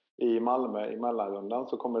lite i Malmö i mellanrundan,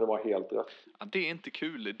 så kommer det vara helt rätt. Ja, det är inte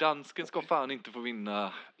kul. Dansken ska fan inte få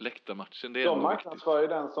vinna läktarmatchen. Det är de marknadsför ju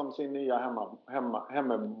den som sin nya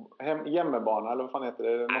hemmabana, eller vad fan heter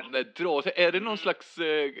det? Är det någon slags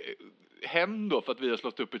hem då för att vi har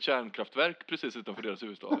slått upp ett kärnkraftverk precis utanför deras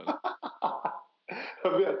huvudstad? Eller?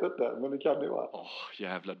 Jag vet inte, men det kan det vara.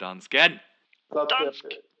 Jävla dansken! Dansk!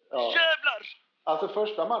 Jävlar! Alltså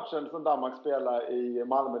första matchen som Danmark spelar i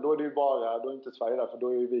Malmö, då är det ju då är inte Sverige där, för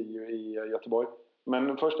då är vi ju i Göteborg.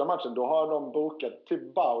 Men första matchen, då har de bokat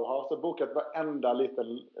till Bauhaus och bokat varenda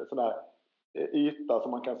liten sån där yta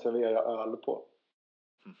som man kan servera öl på.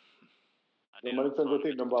 De har liksom gått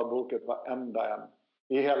in och bara bokat varenda en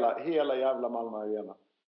i hela jävla Malmö Arena.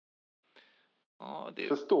 Ja,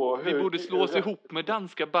 vi borde slå oss ihop med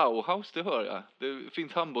danska Bauhaus, det hör jag. Det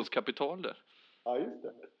finns handbollskapital där. Ja, just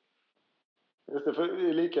det. Just det, för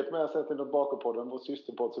i likhet med att sätta något bakåt-podden, vår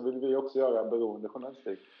systerpodd, så vill vi också göra beroende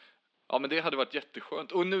journalistik. Ja, men det hade varit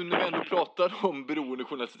jätteskönt. Och nu när vi ändå pratar om beroende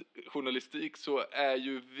journalistik så är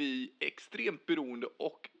ju vi extremt beroende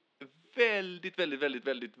och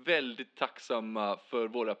väldigt tacksamma för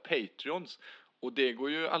våra Patreons. Och det går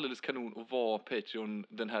ju alldeles kanon att vara Patreon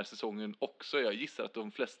den här säsongen också. Jag gissar att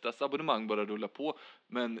de flestas abonnemang bara rullar på.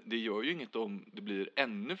 Men det gör ju inget om det blir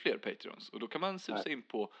ännu fler Patreons. Och då kan man susa in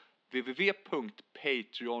på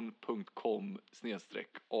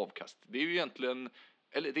www.patreon.com/avkast. Det är ju egentligen,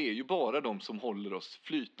 eller det är ju bara de som håller oss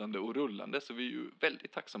flytande och rullande. Så vi är ju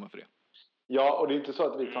väldigt tacksamma för det. Ja, och det är inte så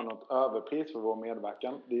att vi tar något överpris för vår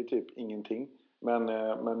medverkan. Det är typ ingenting. Men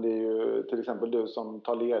det är ju till exempel du som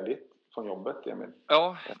tar ledigt från jobbet, Emil.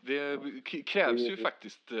 Ja, det krävs ju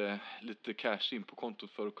faktiskt lite cash in på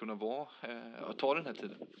kontot för att kunna ta den här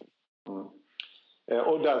tiden. Mm.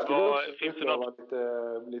 Och där ska vi också utlova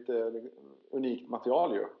lite unikt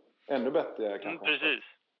material ju. Ännu bättre kanske. Precis.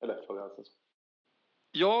 Eller för alltså.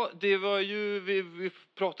 Ja, det var ju, vi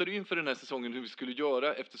pratade ju inför den här säsongen hur vi skulle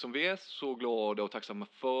göra eftersom vi är så glada och tacksamma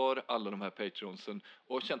för alla de här Patreonsen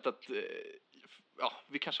och känt att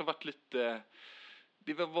vi kanske har varit lite,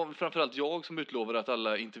 det var framförallt jag som utlovade att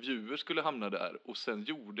alla intervjuer skulle hamna där och sen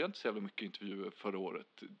gjorde jag inte så jävla mycket intervjuer förra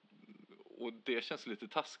året och det känns lite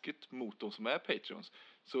taskigt mot de som är Patreons.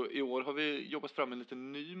 Så i år har vi jobbat fram en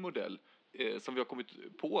liten ny modell som vi har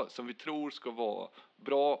kommit på, som vi tror ska vara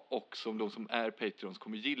bra och som de som är Patreons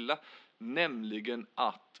kommer gilla. Nämligen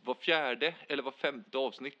att var fjärde eller var femte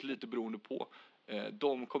avsnitt, lite beroende på,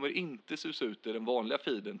 de kommer inte susa ut i den vanliga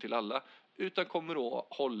feeden till alla, utan kommer att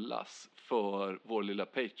hållas för vår lilla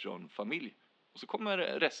Patreon-familj. Och så kommer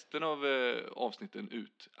resten av avsnitten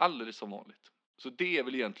ut alldeles som vanligt. Så det är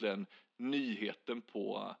väl egentligen nyheten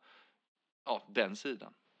på den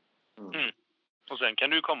sidan. Mm. Och sen kan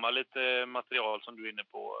det ju komma lite material som du är inne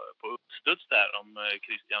på uppstuds där om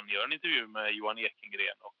Christian gör en intervju med Johan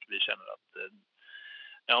Ekengren och vi känner att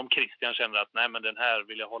om Christian känner att nej men den här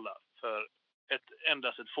vill jag hålla för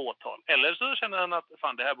endast ett fåtal. Eller så känner han att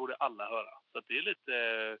fan det här borde alla höra. Så att det är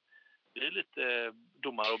lite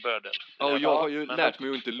domar och bördel. Ja, och jag har ju lärt mig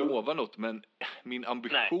att inte lova något, men min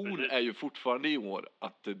ambition är ju fortfarande i år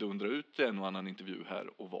att dundra ut en och annan intervju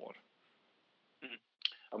här och var. Mm.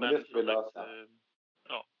 Ja, men det ska vi lösa.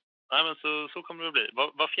 Nej, men så kommer det bli.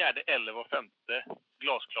 Var fjärde eller var femte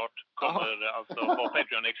glasklart kommer alltså vara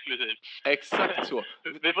Patreon exklusivt. Exakt så.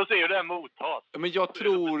 Vi får se hur det här mottas. Men jag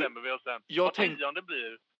tror... bestämmer vi oss sen. Vad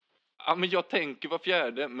blir. Ja, men jag tänker var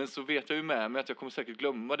fjärde, men så vet jag ju med mig att jag kommer säkert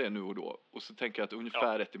glömma det nu och då. Och så tänker jag att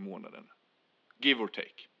ungefär ett i månaden. Give or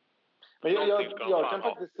take. Men jag kan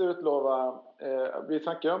faktiskt utlova, vi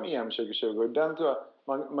snackar om EM 2020. Den tror jag,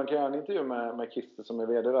 man kan göra en intervju med Christer som är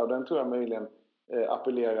vd där. Den tror jag möjligen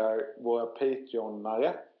appellerar våra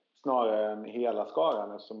Patreonare snarare än hela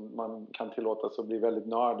skaran, eftersom man kan tillåta sig att bli väldigt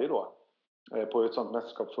nördig då på hur ett sånt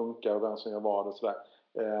mästerskap funkar och vem som gör vad och sådär.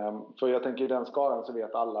 För jag tänker i den skaran så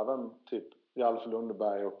vet alla vem typ Ralf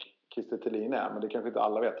Lundberg och Christer Thelin är, men det kanske inte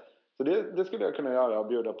alla vet. Så det skulle jag kunna göra och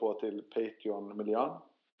bjuda på till Patreon-miljön.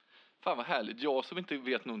 Fan vad härligt. Jag som inte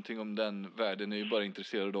vet någonting om den världen är ju bara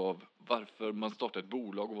intresserad av varför man startar ett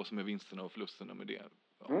bolag och vad som är vinsterna och förlusterna med det.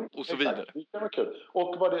 Och så vidare. Det kan vara kul.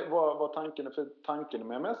 Och vad tanken är, för tanken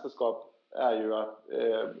med mästerskap är ju att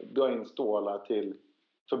dra in stålar till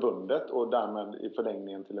förbundet och därmed i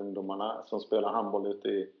förlängningen till ungdomarna som spelar handboll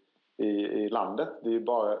ute i landet. Det är ju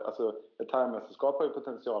bara, alltså ett herrmästerskap har ju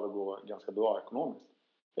potential att gå ganska bra ekonomiskt.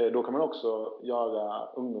 Då kan man också göra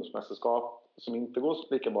ungdomsmästerskap som inte går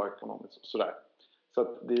lika bra ekonomiskt och sådär. Så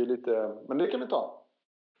att det är ju lite, men det kan vi ta.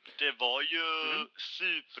 Det var ju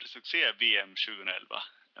supersuccé VM 2011.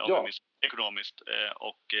 Ja. Ekonomiskt.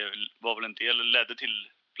 Och var väl en del, ledde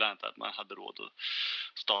till bland annat att man hade råd att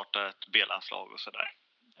starta ett B-landslag och sådär.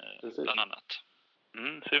 Bland annat.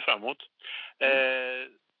 Ser fram emot.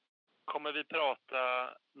 Kommer vi prata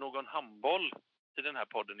någon handboll i den här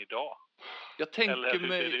podden idag? Jag tänker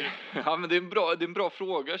mig... Ja, men det är en bra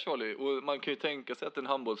fråga, Charlie. Och man kan ju tänka sig att en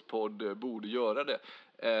handbollspodd borde göra det.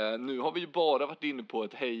 Nu har vi ju bara varit inne på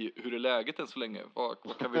ett hej, hur är läget än så länge?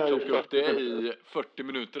 Vad kan vi plocka upp det i 40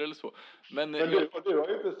 minuter eller så? Men du har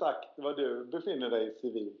ju inte sagt vad du befinner dig i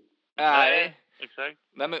civil. Nej, exakt.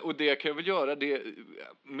 Nej, men, och det kan jag väl göra.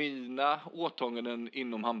 Mina åtaganden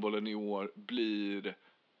inom handbollen i år blir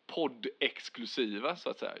podd-exklusiva så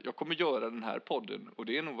att säga. Jag kommer göra den här podden och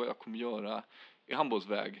det är nog vad jag kommer göra i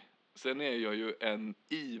handbollsväg. Sen är jag ju en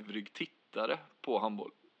ivrig tittare på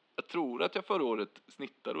handboll. Jag tror att jag förra året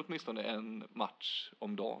snittade åtminstone en match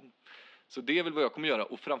om dagen. Så det är väl vad jag kommer göra.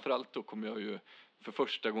 Och framförallt då kommer jag ju för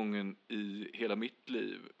första gången i hela mitt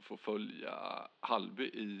liv få följa Hallby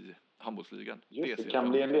i handbollsligan. Just det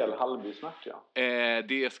kan bli en del Hallby-snack, ja.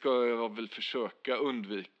 Det ska jag väl försöka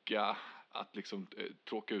undvika att liksom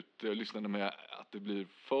tråka ut lyssnarna med att det blir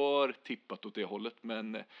för tippat åt det hållet.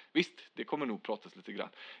 Men visst, det kommer nog pratas lite grann.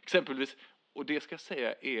 Exempelvis, och det ska jag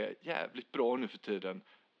säga är jävligt bra nu för tiden.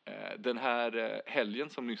 Den här helgen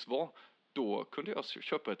som nyss var, då kunde jag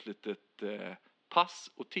köpa ett litet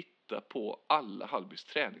pass och titta på alla Hallbys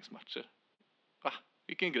träningsmatcher. Va?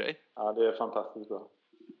 Vilken grej. Ja, det är fantastiskt bra.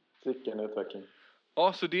 Vilken utveckling.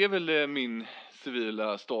 Ja, så det är väl min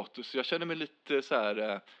civila status. Jag känner mig lite så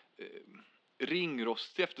här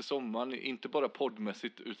ringrostig efter sommaren. Inte bara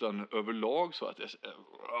poddmässigt utan överlag så att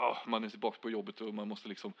man är tillbaka på jobbet och man måste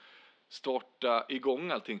liksom starta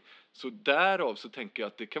igång allting. Så därav så tänker jag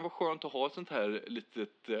att det kan vara skönt att ha ett sånt här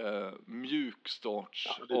litet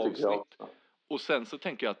mjukstartsavsnitt. Ja, och sen så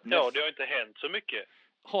tänker jag att det har inte hänt så mycket.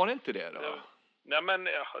 Har det inte det då? Ja. Nej, men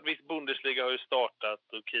visst, Bundesliga har ju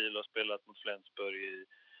startat och Kiel har spelat mot Flensburg i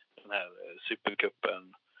den här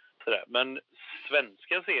supercupen. Sådär. Men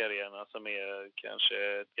svenska serierna som är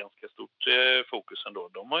kanske ett ganska stort fokus ändå,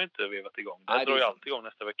 de har ju inte vevat igång. Det drar ju alltid igång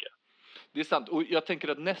nästa vecka. Det är sant, och jag tänker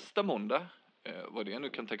att nästa måndag, vad det nu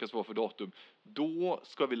kan tänkas vara för datum, då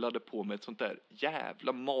ska vi ladda på med ett sånt där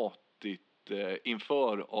jävla matigt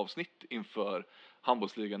inför-avsnitt inför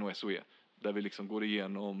handbollsligan och SOE. Där vi liksom går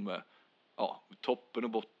igenom toppen och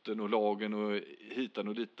botten och lagen och hitan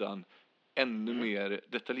och ditan ännu mer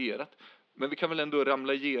detaljerat. Men vi kan väl ändå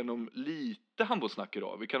ramla igenom lite handbollssnack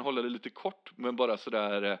idag. Vi kan hålla det lite kort, men bara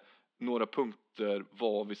sådär några punkter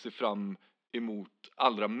vad vi ser fram emot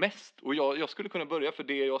allra mest. Och jag skulle kunna börja, för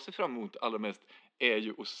det jag ser fram emot allra mest är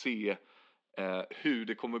ju att se hur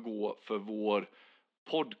det kommer gå för vår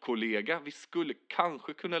poddkollega. Vi skulle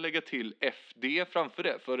kanske kunna lägga till FD framför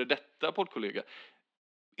det, före detta poddkollega.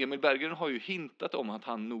 Emil Berggren har ju hintat om att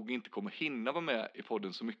han nog inte kommer hinna vara med i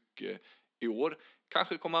podden så mycket i år.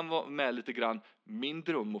 Kanske kommer han vara med lite grann. Min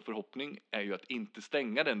dröm och förhoppning är ju att inte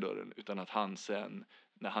stänga den dörren, utan att han sen,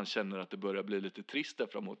 när han känner att det börjar bli lite trist där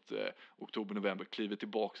framåt oktober-november, kliver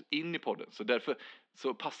tillbaks in i podden. Så därför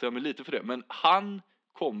så passar jag mig lite för det. Men han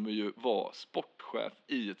kommer ju vara sportchef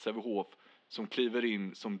i ett Sävehof som kliver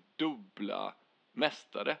in som dubbla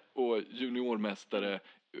mästare och juniormästare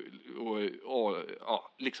och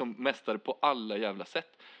liksom mästare på alla jävla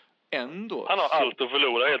sätt. Ändå, han har allt att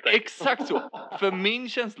förlora helt enkelt. Exakt så. För min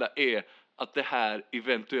känsla är att det här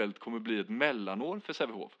eventuellt kommer bli ett mellanår för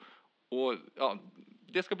Sävehof. Och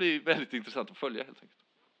det ska bli väldigt intressant att följa helt enkelt.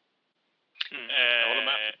 Jag håller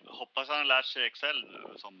med. Hoppas han har lärt sig Excel nu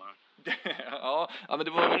över sommaren. ja, men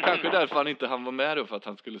det var väl kanske därför han var med då, för att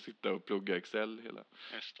han skulle sitta och plugga Excel hela.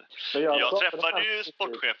 Just det. Jag träffade ju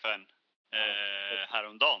sportchefen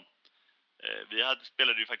häromdagen. Vi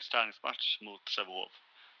spelade ju faktiskt träningsmatch mot Sävehof.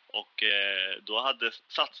 Och då hade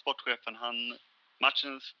satt sportchefen,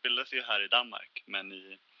 matchen spelades ju här i Danmark, men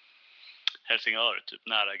i Helsingör, typ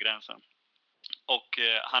nära gränsen. Och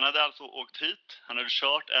han hade alltså åkt hit, han hade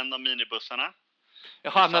kört en av minibussarna.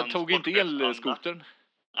 Ja, han tog inte elskotern?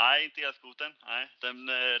 Nej, inte elskotern. Nej, den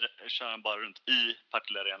kör han bara runt i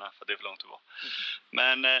Partille Arena, för det är för långt att vara.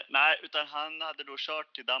 Men nej, utan han hade då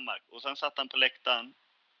kört till Danmark. Och sen satt han på läktaren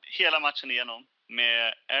hela matchen igenom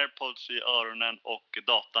med AirPods i öronen och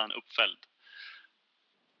datan uppfälld.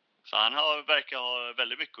 Så han verkar ha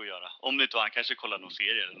väldigt mycket att göra. Om det inte var, han kanske kollar någon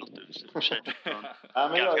serie eller något i och för sig.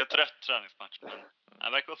 Ganska trött träningsmatch, men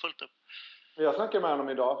han verkar vara fullt upp. Jag snackade med honom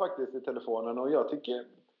idag faktiskt i telefonen, och jag tycker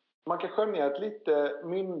man kan skönja ett lite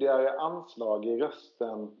myndigare anslag i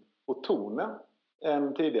rösten och tonen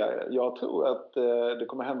än tidigare. Jag tror att det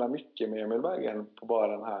kommer hända mycket med Emil Berggren på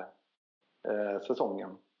bara den här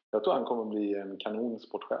säsongen. Jag tror han kommer bli en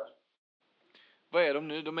kanonsportchef. Vad är de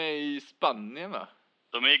nu? De är i Spanien, va?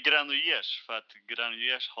 De är i Granollers, för att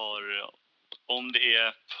Granollers har, om det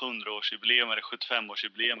är 100-årsjubileum eller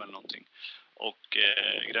 75-årsjubileum eller någonting. Och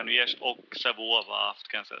Granollers och Sävehof har haft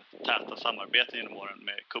ganska täta samarbeten genom åren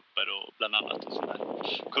med kupper och bland annat och sådär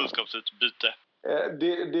kunskapsutbyte.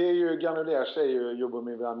 Det är ju, Granollers är ju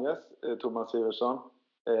Jobomir Vranjes, Thomas Iversson,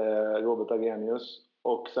 Robert Agenius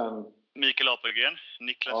och sen Mikael Apelgren,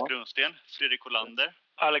 Niklas Grundsten, Fredrik Olander,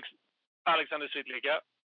 Alexander Sydliga.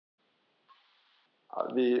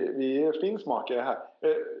 Ja, vi är finsmakare här.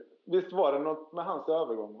 Visst var det något med hans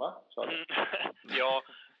övergång, va? Ja,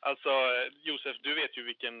 alltså Josef, du vet ju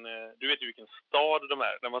vilken stad de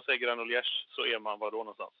är. När man säger Granollers så är man var då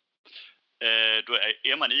någonstans? då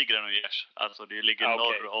är man i Granollers. Alltså det ligger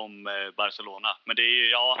norr om Barcelona. Men det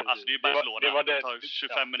är alltså det är Barcelona. Det tar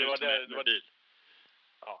 25 minuter med bil.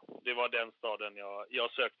 Ja, det var den staden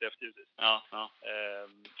jag sökte efter. Ja.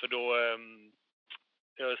 För då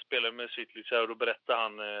jag spelade med Svitlica och då berättade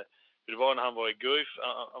han hur det var när han var i Guif.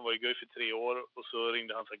 Han var i Guif i 3 år och så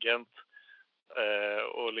ringde hans agent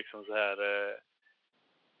och liksom så här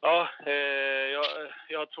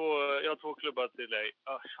jag har 2 klubbar till dig.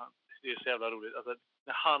 Det är så jävla roligt. Alltså,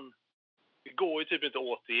 det går ju typ inte att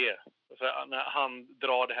återge. För när han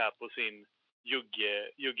drar det här på sin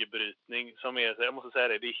juggebrytning som är, jag måste säga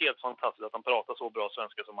det är helt fantastiskt att han pratar så bra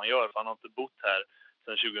svenska som han gör. För han har inte bott här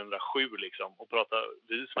sedan 2007 liksom. Och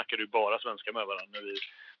vi snackade ju bara svenska med varandra när vi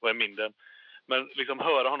var i Minden. Men liksom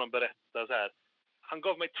höra honom berätta så här. Han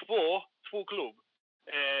gav mig två klubb.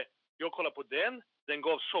 Jag kollar på den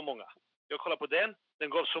gav så många. Jag kollar på den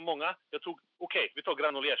gav så många. Jag tog, vi tar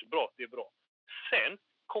Granollers. Bra, det är bra. Sen,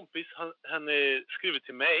 kompis, han skriver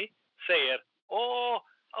till mig, säger,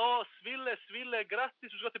 Sville,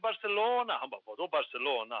 grattis, du ska till Barcelona. Han bara, vadå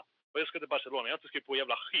Barcelona? Jag ska till Barcelona, jag har inte skrivit på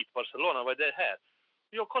jävla skit Barcelona, vad är det här?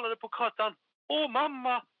 Jag kollade på kartan,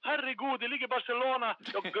 mamma, herregud, det ligger Barcelona.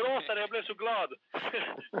 Jag gråter, jag blev så glad.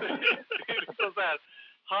 Det är liksom så här,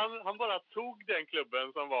 han bara tog den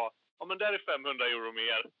klubben som var, men där är 500 euro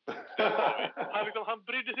mer. Han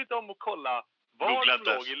brydde sig inte om att kolla var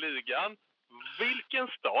de låg i ligan, vilken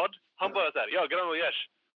stad. Han bara så här, Granollers.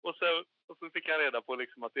 Och så fick han reda på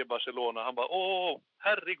liksom att det är Barcelona. Han bara,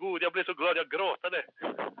 herregud, jag blev så glad, jag gråtade.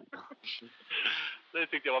 Det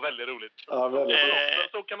tyckte jag var väldigt roligt. Ja,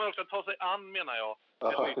 så kan man också ta sig an, menar jag.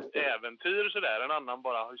 Ett nytt äventyr sådär. En annan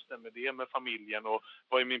bara, hur stämmer det med familjen? Och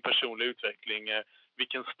vad är min personliga utveckling?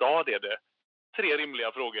 Vilken stad är det? 3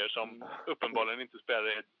 rimliga frågor som uppenbarligen inte spelar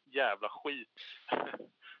ett jävla skit.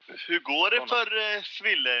 Hur går det för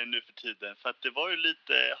Sville nu för tiden? För att det var ju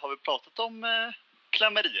lite, har vi pratat om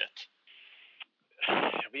klammeriet?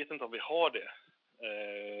 Jag vet inte om vi har det.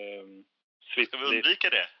 Ska vi undvika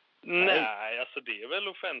det? Nej, alltså det är väl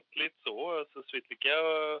offentligt så. Alltså Svitlica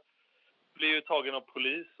blir ju tagen av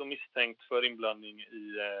polis och misstänkt för inblandning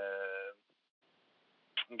i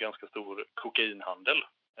en ganska stor kokainhandel.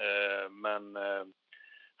 Men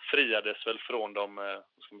friades väl från de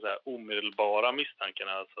omedelbara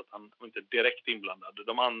misstankarna, så att han var inte direkt inblandad.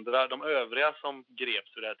 De övriga som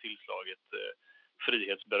greps för det här tillslaget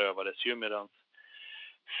frihetsberövades ju, medan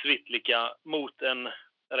Svitlica mot en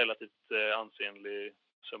relativt ansenlig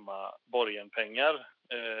summa borgenpengar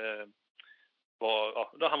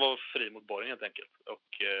han var fri mot borgen helt enkelt.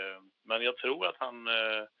 Men jag tror att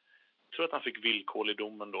han fick villkorlig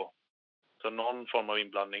dom ändå. Så någon form av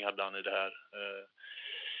inblandning hade han i det här.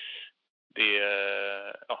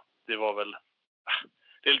 Det var väl...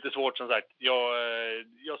 Det är lite svårt som sagt.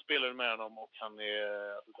 Jag spelade med honom och han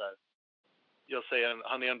är... Alltså så här, jag säger,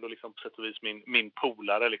 han är ändå liksom på sätt och vis min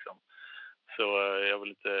polare liksom. Så jag vill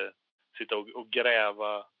inte sitta och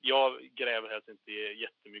gräva. Jag gräver helst inte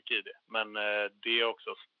jättemycket i det. Men det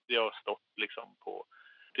har stått liksom på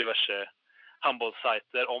diverse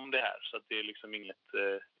handbollssajter om det här. Så att det är liksom inget...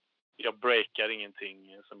 Jag breakar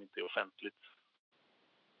ingenting som inte är offentligt.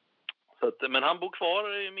 Så att, men han bor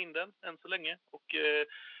kvar i Minden än så länge. Och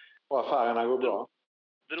affärerna går bra.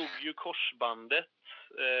 Drog ju korsbandet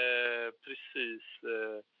precis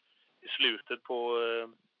i slutet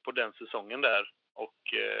på den säsongen där.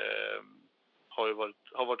 Och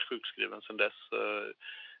har varit sjukskriven sedan dess.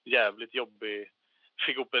 Jävligt jobbig.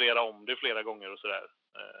 Fick operera om det flera gånger och sådär.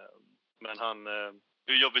 Men han...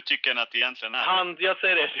 Hur jobbigt tycker han att det egentligen är? Jag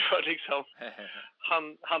säger det var liksom...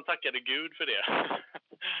 Han tackade Gud för det.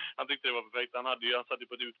 Han tyckte det var perfekt. Han satt ju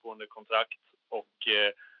på ett utgående kontrakt och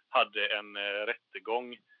hade en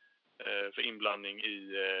rättegång för inblandning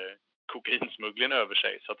i kokainsmugglingen över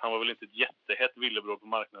sig. Så att han var väl inte ett jättehett villebråd på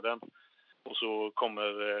marknaden. Och så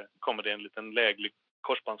kommer det en liten läglig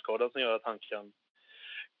korsbandsskada som gör att han kan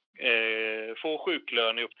få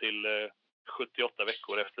sjuklön i upp till 78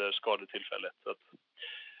 veckor efter skadetillfället. Så att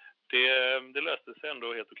det löste sig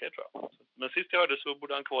ändå helt okej, tror jag. Men sist jag hörde så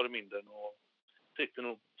bodde han kvar i Minden och sitter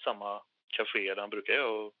nog samma café där han brukar göra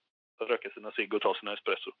och röka sina cigg och ta sina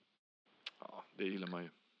espresso. Ja, det gillar man ju.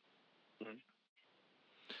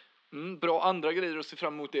 Bra, andra grejer att se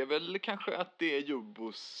fram emot är väl kanske att det är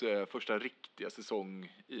Jubbos första riktiga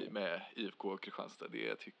säsong med IFK Kristianstad.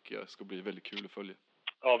 Det tycker jag ska bli väldigt kul att följa.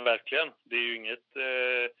 Ja, verkligen. Det är ju inget...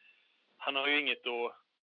 han har ju inget då,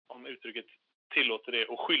 om uttrycket tillåter det,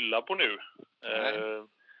 att skylla på nu.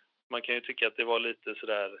 Man kan ju tycka att det var lite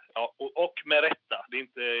sådär... Ja, och med rätta. Det är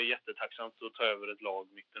inte jättetacksamt att ta över ett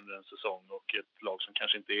lag mitt under en säsong och ett lag som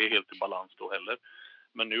kanske inte är helt i balans då heller.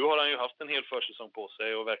 Men nu har han ju haft en hel försäsong på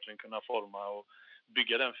sig och verkligen kunnat forma och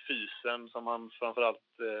bygga den fysen som han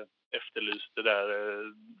framförallt efterlyste där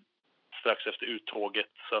strax efter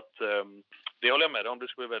uttåget. Så att det håller jag med om. Det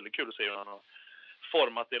ska bli väldigt kul att se hur han har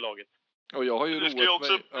format det laget. Och jag har ju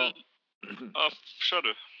roat mig... Ja, kör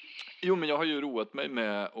du. Jo, men jag har ju roat mig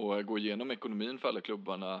med att gå igenom ekonomin för alla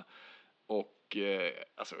klubbarna. Och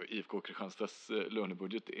alltså IFK Kristianstads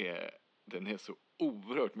lönebudget den är så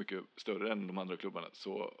oerhört mycket större än de andra klubbarna.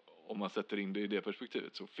 Så om man sätter in det i det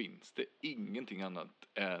perspektivet så finns det ingenting annat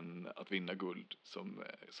än att vinna guld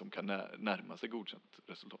som kan närma sig godkänt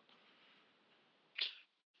resultat.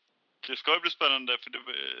 Det ska ju bli spännande, för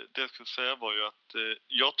det jag skulle säga var ju att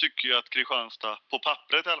jag tycker ju att Kristianstad, på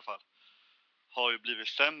pappret i alla fall, har ju blivit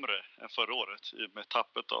sämre än förra året med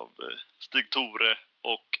tappet av Stig Tore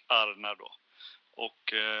och Arnar då.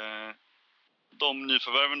 Och de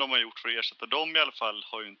nyförvärven de har gjort för att ersätta dem i alla fall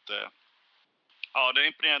har ju inte... Ja, det är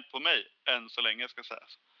imponerande på mig än så länge, ska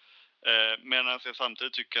sägas. Medan jag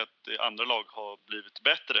samtidigt tycker att andra lag har blivit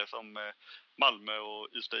bättre, som Malmö och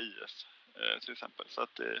Ystad IF till exempel. Så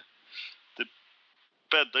att det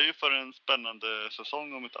bäddar ju för en spännande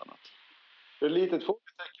säsong om ett annat. Det är litet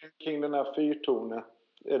frågetecken kring den här fyrtornet.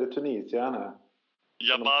 Är det Tunisien han är?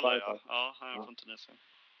 Jabala, ja. Ja, han är från Tunisien.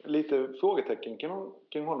 Lite frågetecken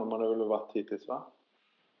kring honom har det väl varit hittills, va?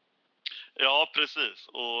 Ja, precis.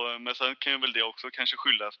 Men sen kan ju väl det också kanske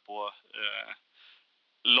skyllas på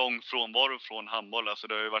lång frånvaro från handboll. Alltså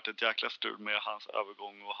det har ju varit ett jäkla stul med hans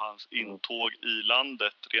övergång och hans intåg i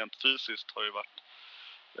landet rent fysiskt har ju varit...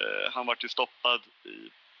 han var ju stoppad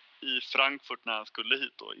i Frankfurt när han skulle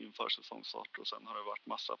hit då inför säsongstart, och sen har det varit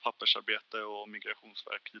massa pappersarbete och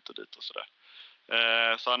migrationsverk hit och dit och sådär.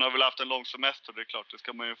 Så han har väl haft en lång semester, det är klart, det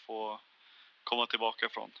ska man ju få komma tillbaka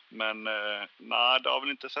från. Men nej, det har väl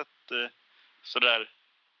inte sett sådär.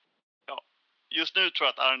 Ja, just nu tror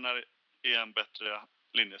jag att Arnar är en bättre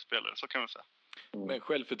linjespelare, så kan man säga. Men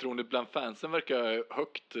självförtroendet bland fansen verkar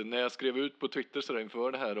högt. När jag skrev ut på Twitter så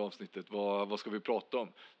inför det här avsnittet, vad ska vi prata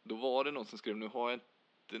om? Då var det någon som skrev, nu har jag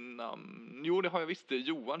inte namn. Jo, det har jag visst, det är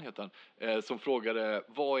Johan heter han. Som frågade,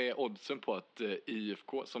 vad är oddsen på att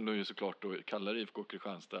IFK, som de ju såklart då kallar IFK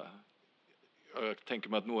Kristianstad. Jag tänker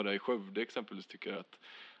mig att några i Skövde exempelvis tycker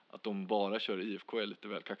att de bara kör IFK är lite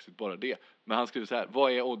väl kaxigt, bara det. Men han skriver så här,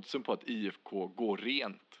 vad är oddsen på att IFK går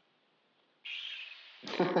rent?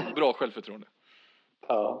 Bra självförtroende.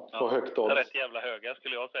 Ja, på högt odds. Rätt jävla höga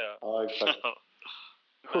skulle jag säga. Ja, exakt.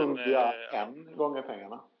 101 gånger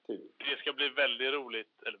pengarna, typ. Det ska bli väldigt roligt,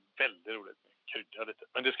 krydda lite.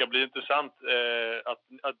 Men det ska bli intressant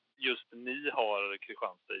att just ni har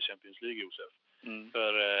Kristianstad i Champions League, Josef.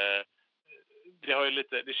 För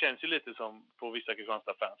det känns ju lite som på vissa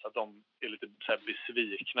Kristianstad-fans att de är lite så här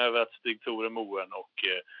besvikna över att Stig Tore Moen och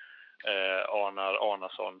Arnar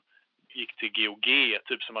Arnason gick till GOG,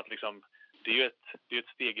 typ som att liksom det är ju ett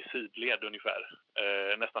steg i sidled ungefär,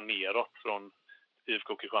 nästan neråt från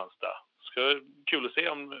IFK Kristianstad. Ska kul att se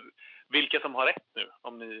vilka som har rätt nu,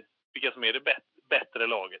 vilka som är det bättre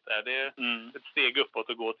laget. Är det ett steg uppåt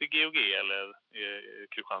att gå till GOG, eller är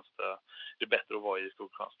Kristianstad det är bättre att vara i IFK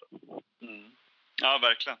Kristianstad? Ja,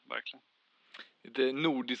 verkligen. Det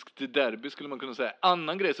nordiskt derby skulle man kunna säga.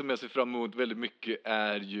 Annan grej som jag ser fram emot väldigt mycket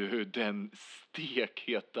är ju den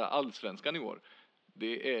stekheta allsvenskan i år.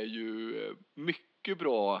 Det är ju mycket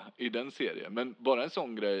bra i den serien. Men bara en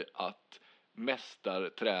sån grej att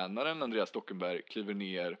mästartränaren Andreas Stockenberg kliver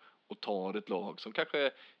ner och tar ett lag som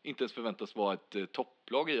kanske inte ens förväntas vara ett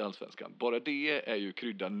topplag i allsvenskan. Bara det är ju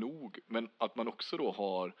krydda nog. Men att man också då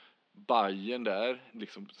har Bayern där,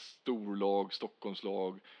 liksom storlag,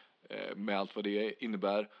 Stockholmslag, med allt vad det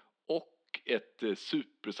innebär, och ett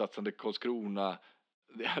supersatsande Karlskrona.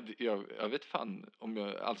 Jag vet fan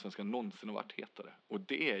om allsvenskan någonsin har varit hetare, och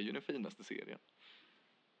det är ju den finaste serien.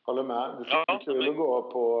 Håller med. Det ska bli kul att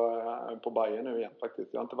gå på Bayern nu igen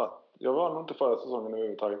faktiskt. Jag var nog inte förra säsongen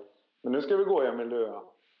överhuvudtaget. Men nu ska vi gå, Emil Löa.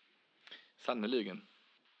 Sannoliken.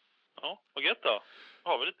 Ja, vad gött då.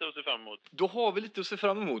 Har vi lite att se fram emot? Då har vi lite att se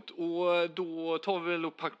fram emot, och då tar vi väl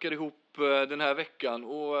och packar ihop den här veckan.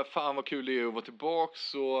 Och fan vad kul det är att vara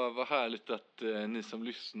tillbaks, och vad härligt att ni som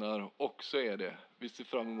lyssnar också är det. Vi ser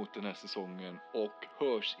fram emot den här säsongen och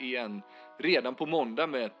hörs igen redan på måndag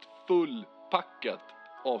med ett fullpackat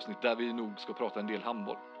avsnitt där vi nog ska prata en del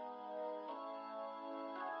handboll.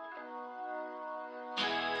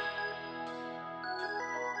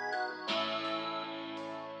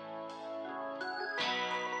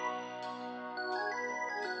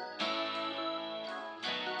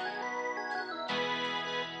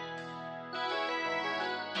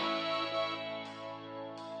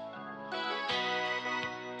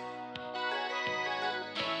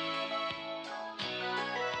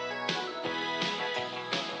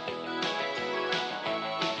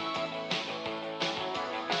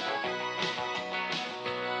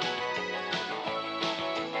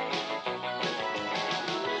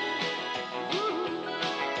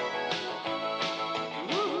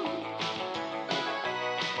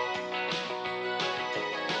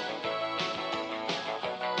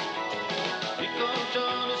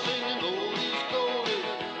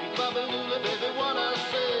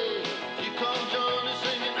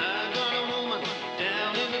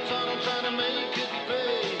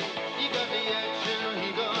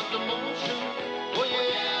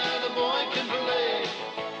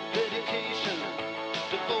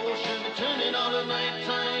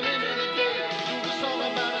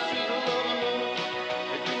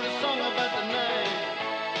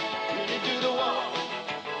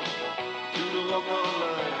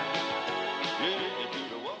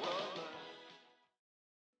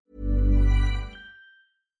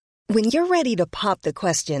 When you're ready to pop the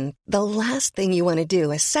question, the last thing you want to do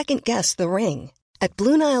is second-guess the ring. At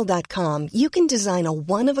BlueNile.com, you can design a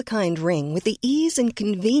one-of-a-kind ring with the ease and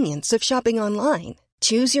convenience of shopping online.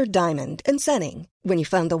 Choose your diamond and setting. When you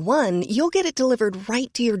find the one, you'll get it delivered right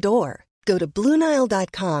to your door. Go to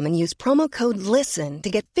BlueNile.com and use promo code LISTEN to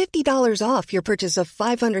get $50 off your purchase of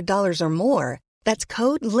 $500 or more. That's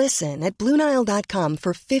code LISTEN at BlueNile.com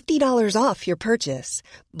for $50 off your purchase.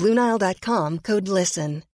 BlueNile.com, code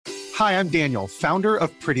LISTEN. Hi, I'm Daniel, founder of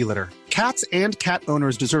Pretty Litter. Cats and cat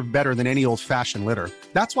owners deserve better than any old-fashioned litter.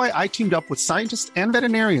 That's why I teamed up with scientists and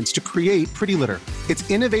veterinarians to create Pretty Litter. Its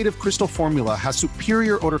innovative crystal formula has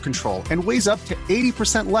superior odor control and weighs up to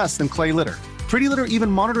 80% less than clay litter. Pretty Litter even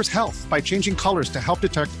monitors health by changing colors to help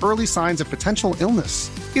detect early signs of potential illness.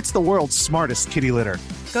 It's the world's smartest kitty litter.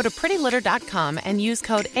 Go to prettylitter.com and use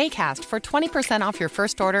code ACAST for 20% off your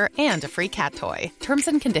first order and a free cat toy. Terms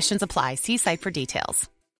and conditions apply. See site for details.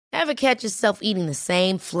 Ever catch yourself eating the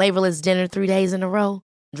same flavorless dinner 3 days in a row?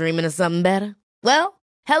 Dreaming of something better? Well,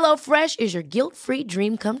 HelloFresh is your guilt-free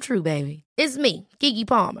dream come true, baby. It's me, Keke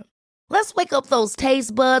Palmer. Let's wake up those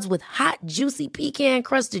taste buds with hot, juicy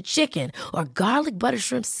pecan-crusted chicken or garlic butter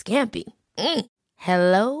shrimp scampi.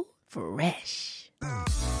 Hello Fresh.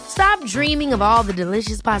 Stop dreaming of all the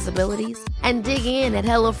delicious possibilities and dig in at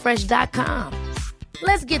HelloFresh.com.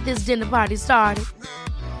 Let's get this dinner party started.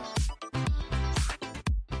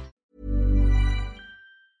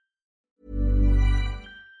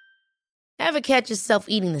 Ever catch yourself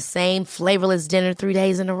eating the same flavorless dinner 3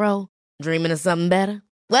 days in a row? Dreaming of something better?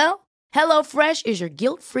 Well, HelloFresh is your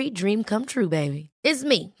guilt-free dream come true, baby. It's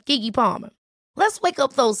me, Keke Palmer. Let's wake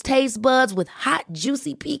up those taste buds with hot,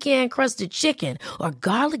 juicy pecan-crusted chicken or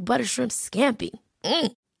garlic butter shrimp scampi.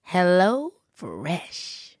 Hello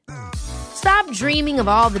Fresh. Stop dreaming of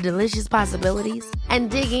all the delicious possibilities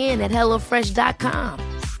and dig in at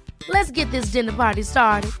HelloFresh.com. Let's get this dinner party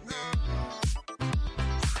started.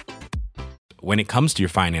 When it comes to your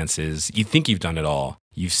finances, you think you've done it all.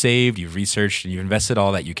 You've saved, you've researched, and you've invested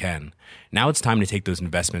all that you can. Now it's time to take those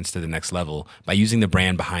investments to the next level by using the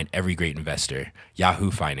brand behind every great investor,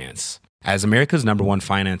 Yahoo Finance. As America's #1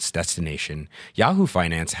 finance destination, Yahoo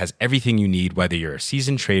Finance has everything you need, whether you're a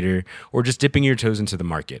seasoned trader or just dipping your toes into the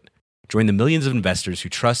market. Join the millions of investors who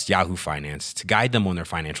trust Yahoo Finance to guide them on their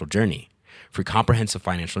financial journey. For comprehensive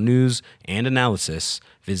financial news and analysis,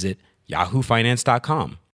 visit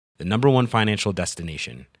yahoofinance.com. The #1 financial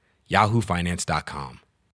destination, yahoofinance.com.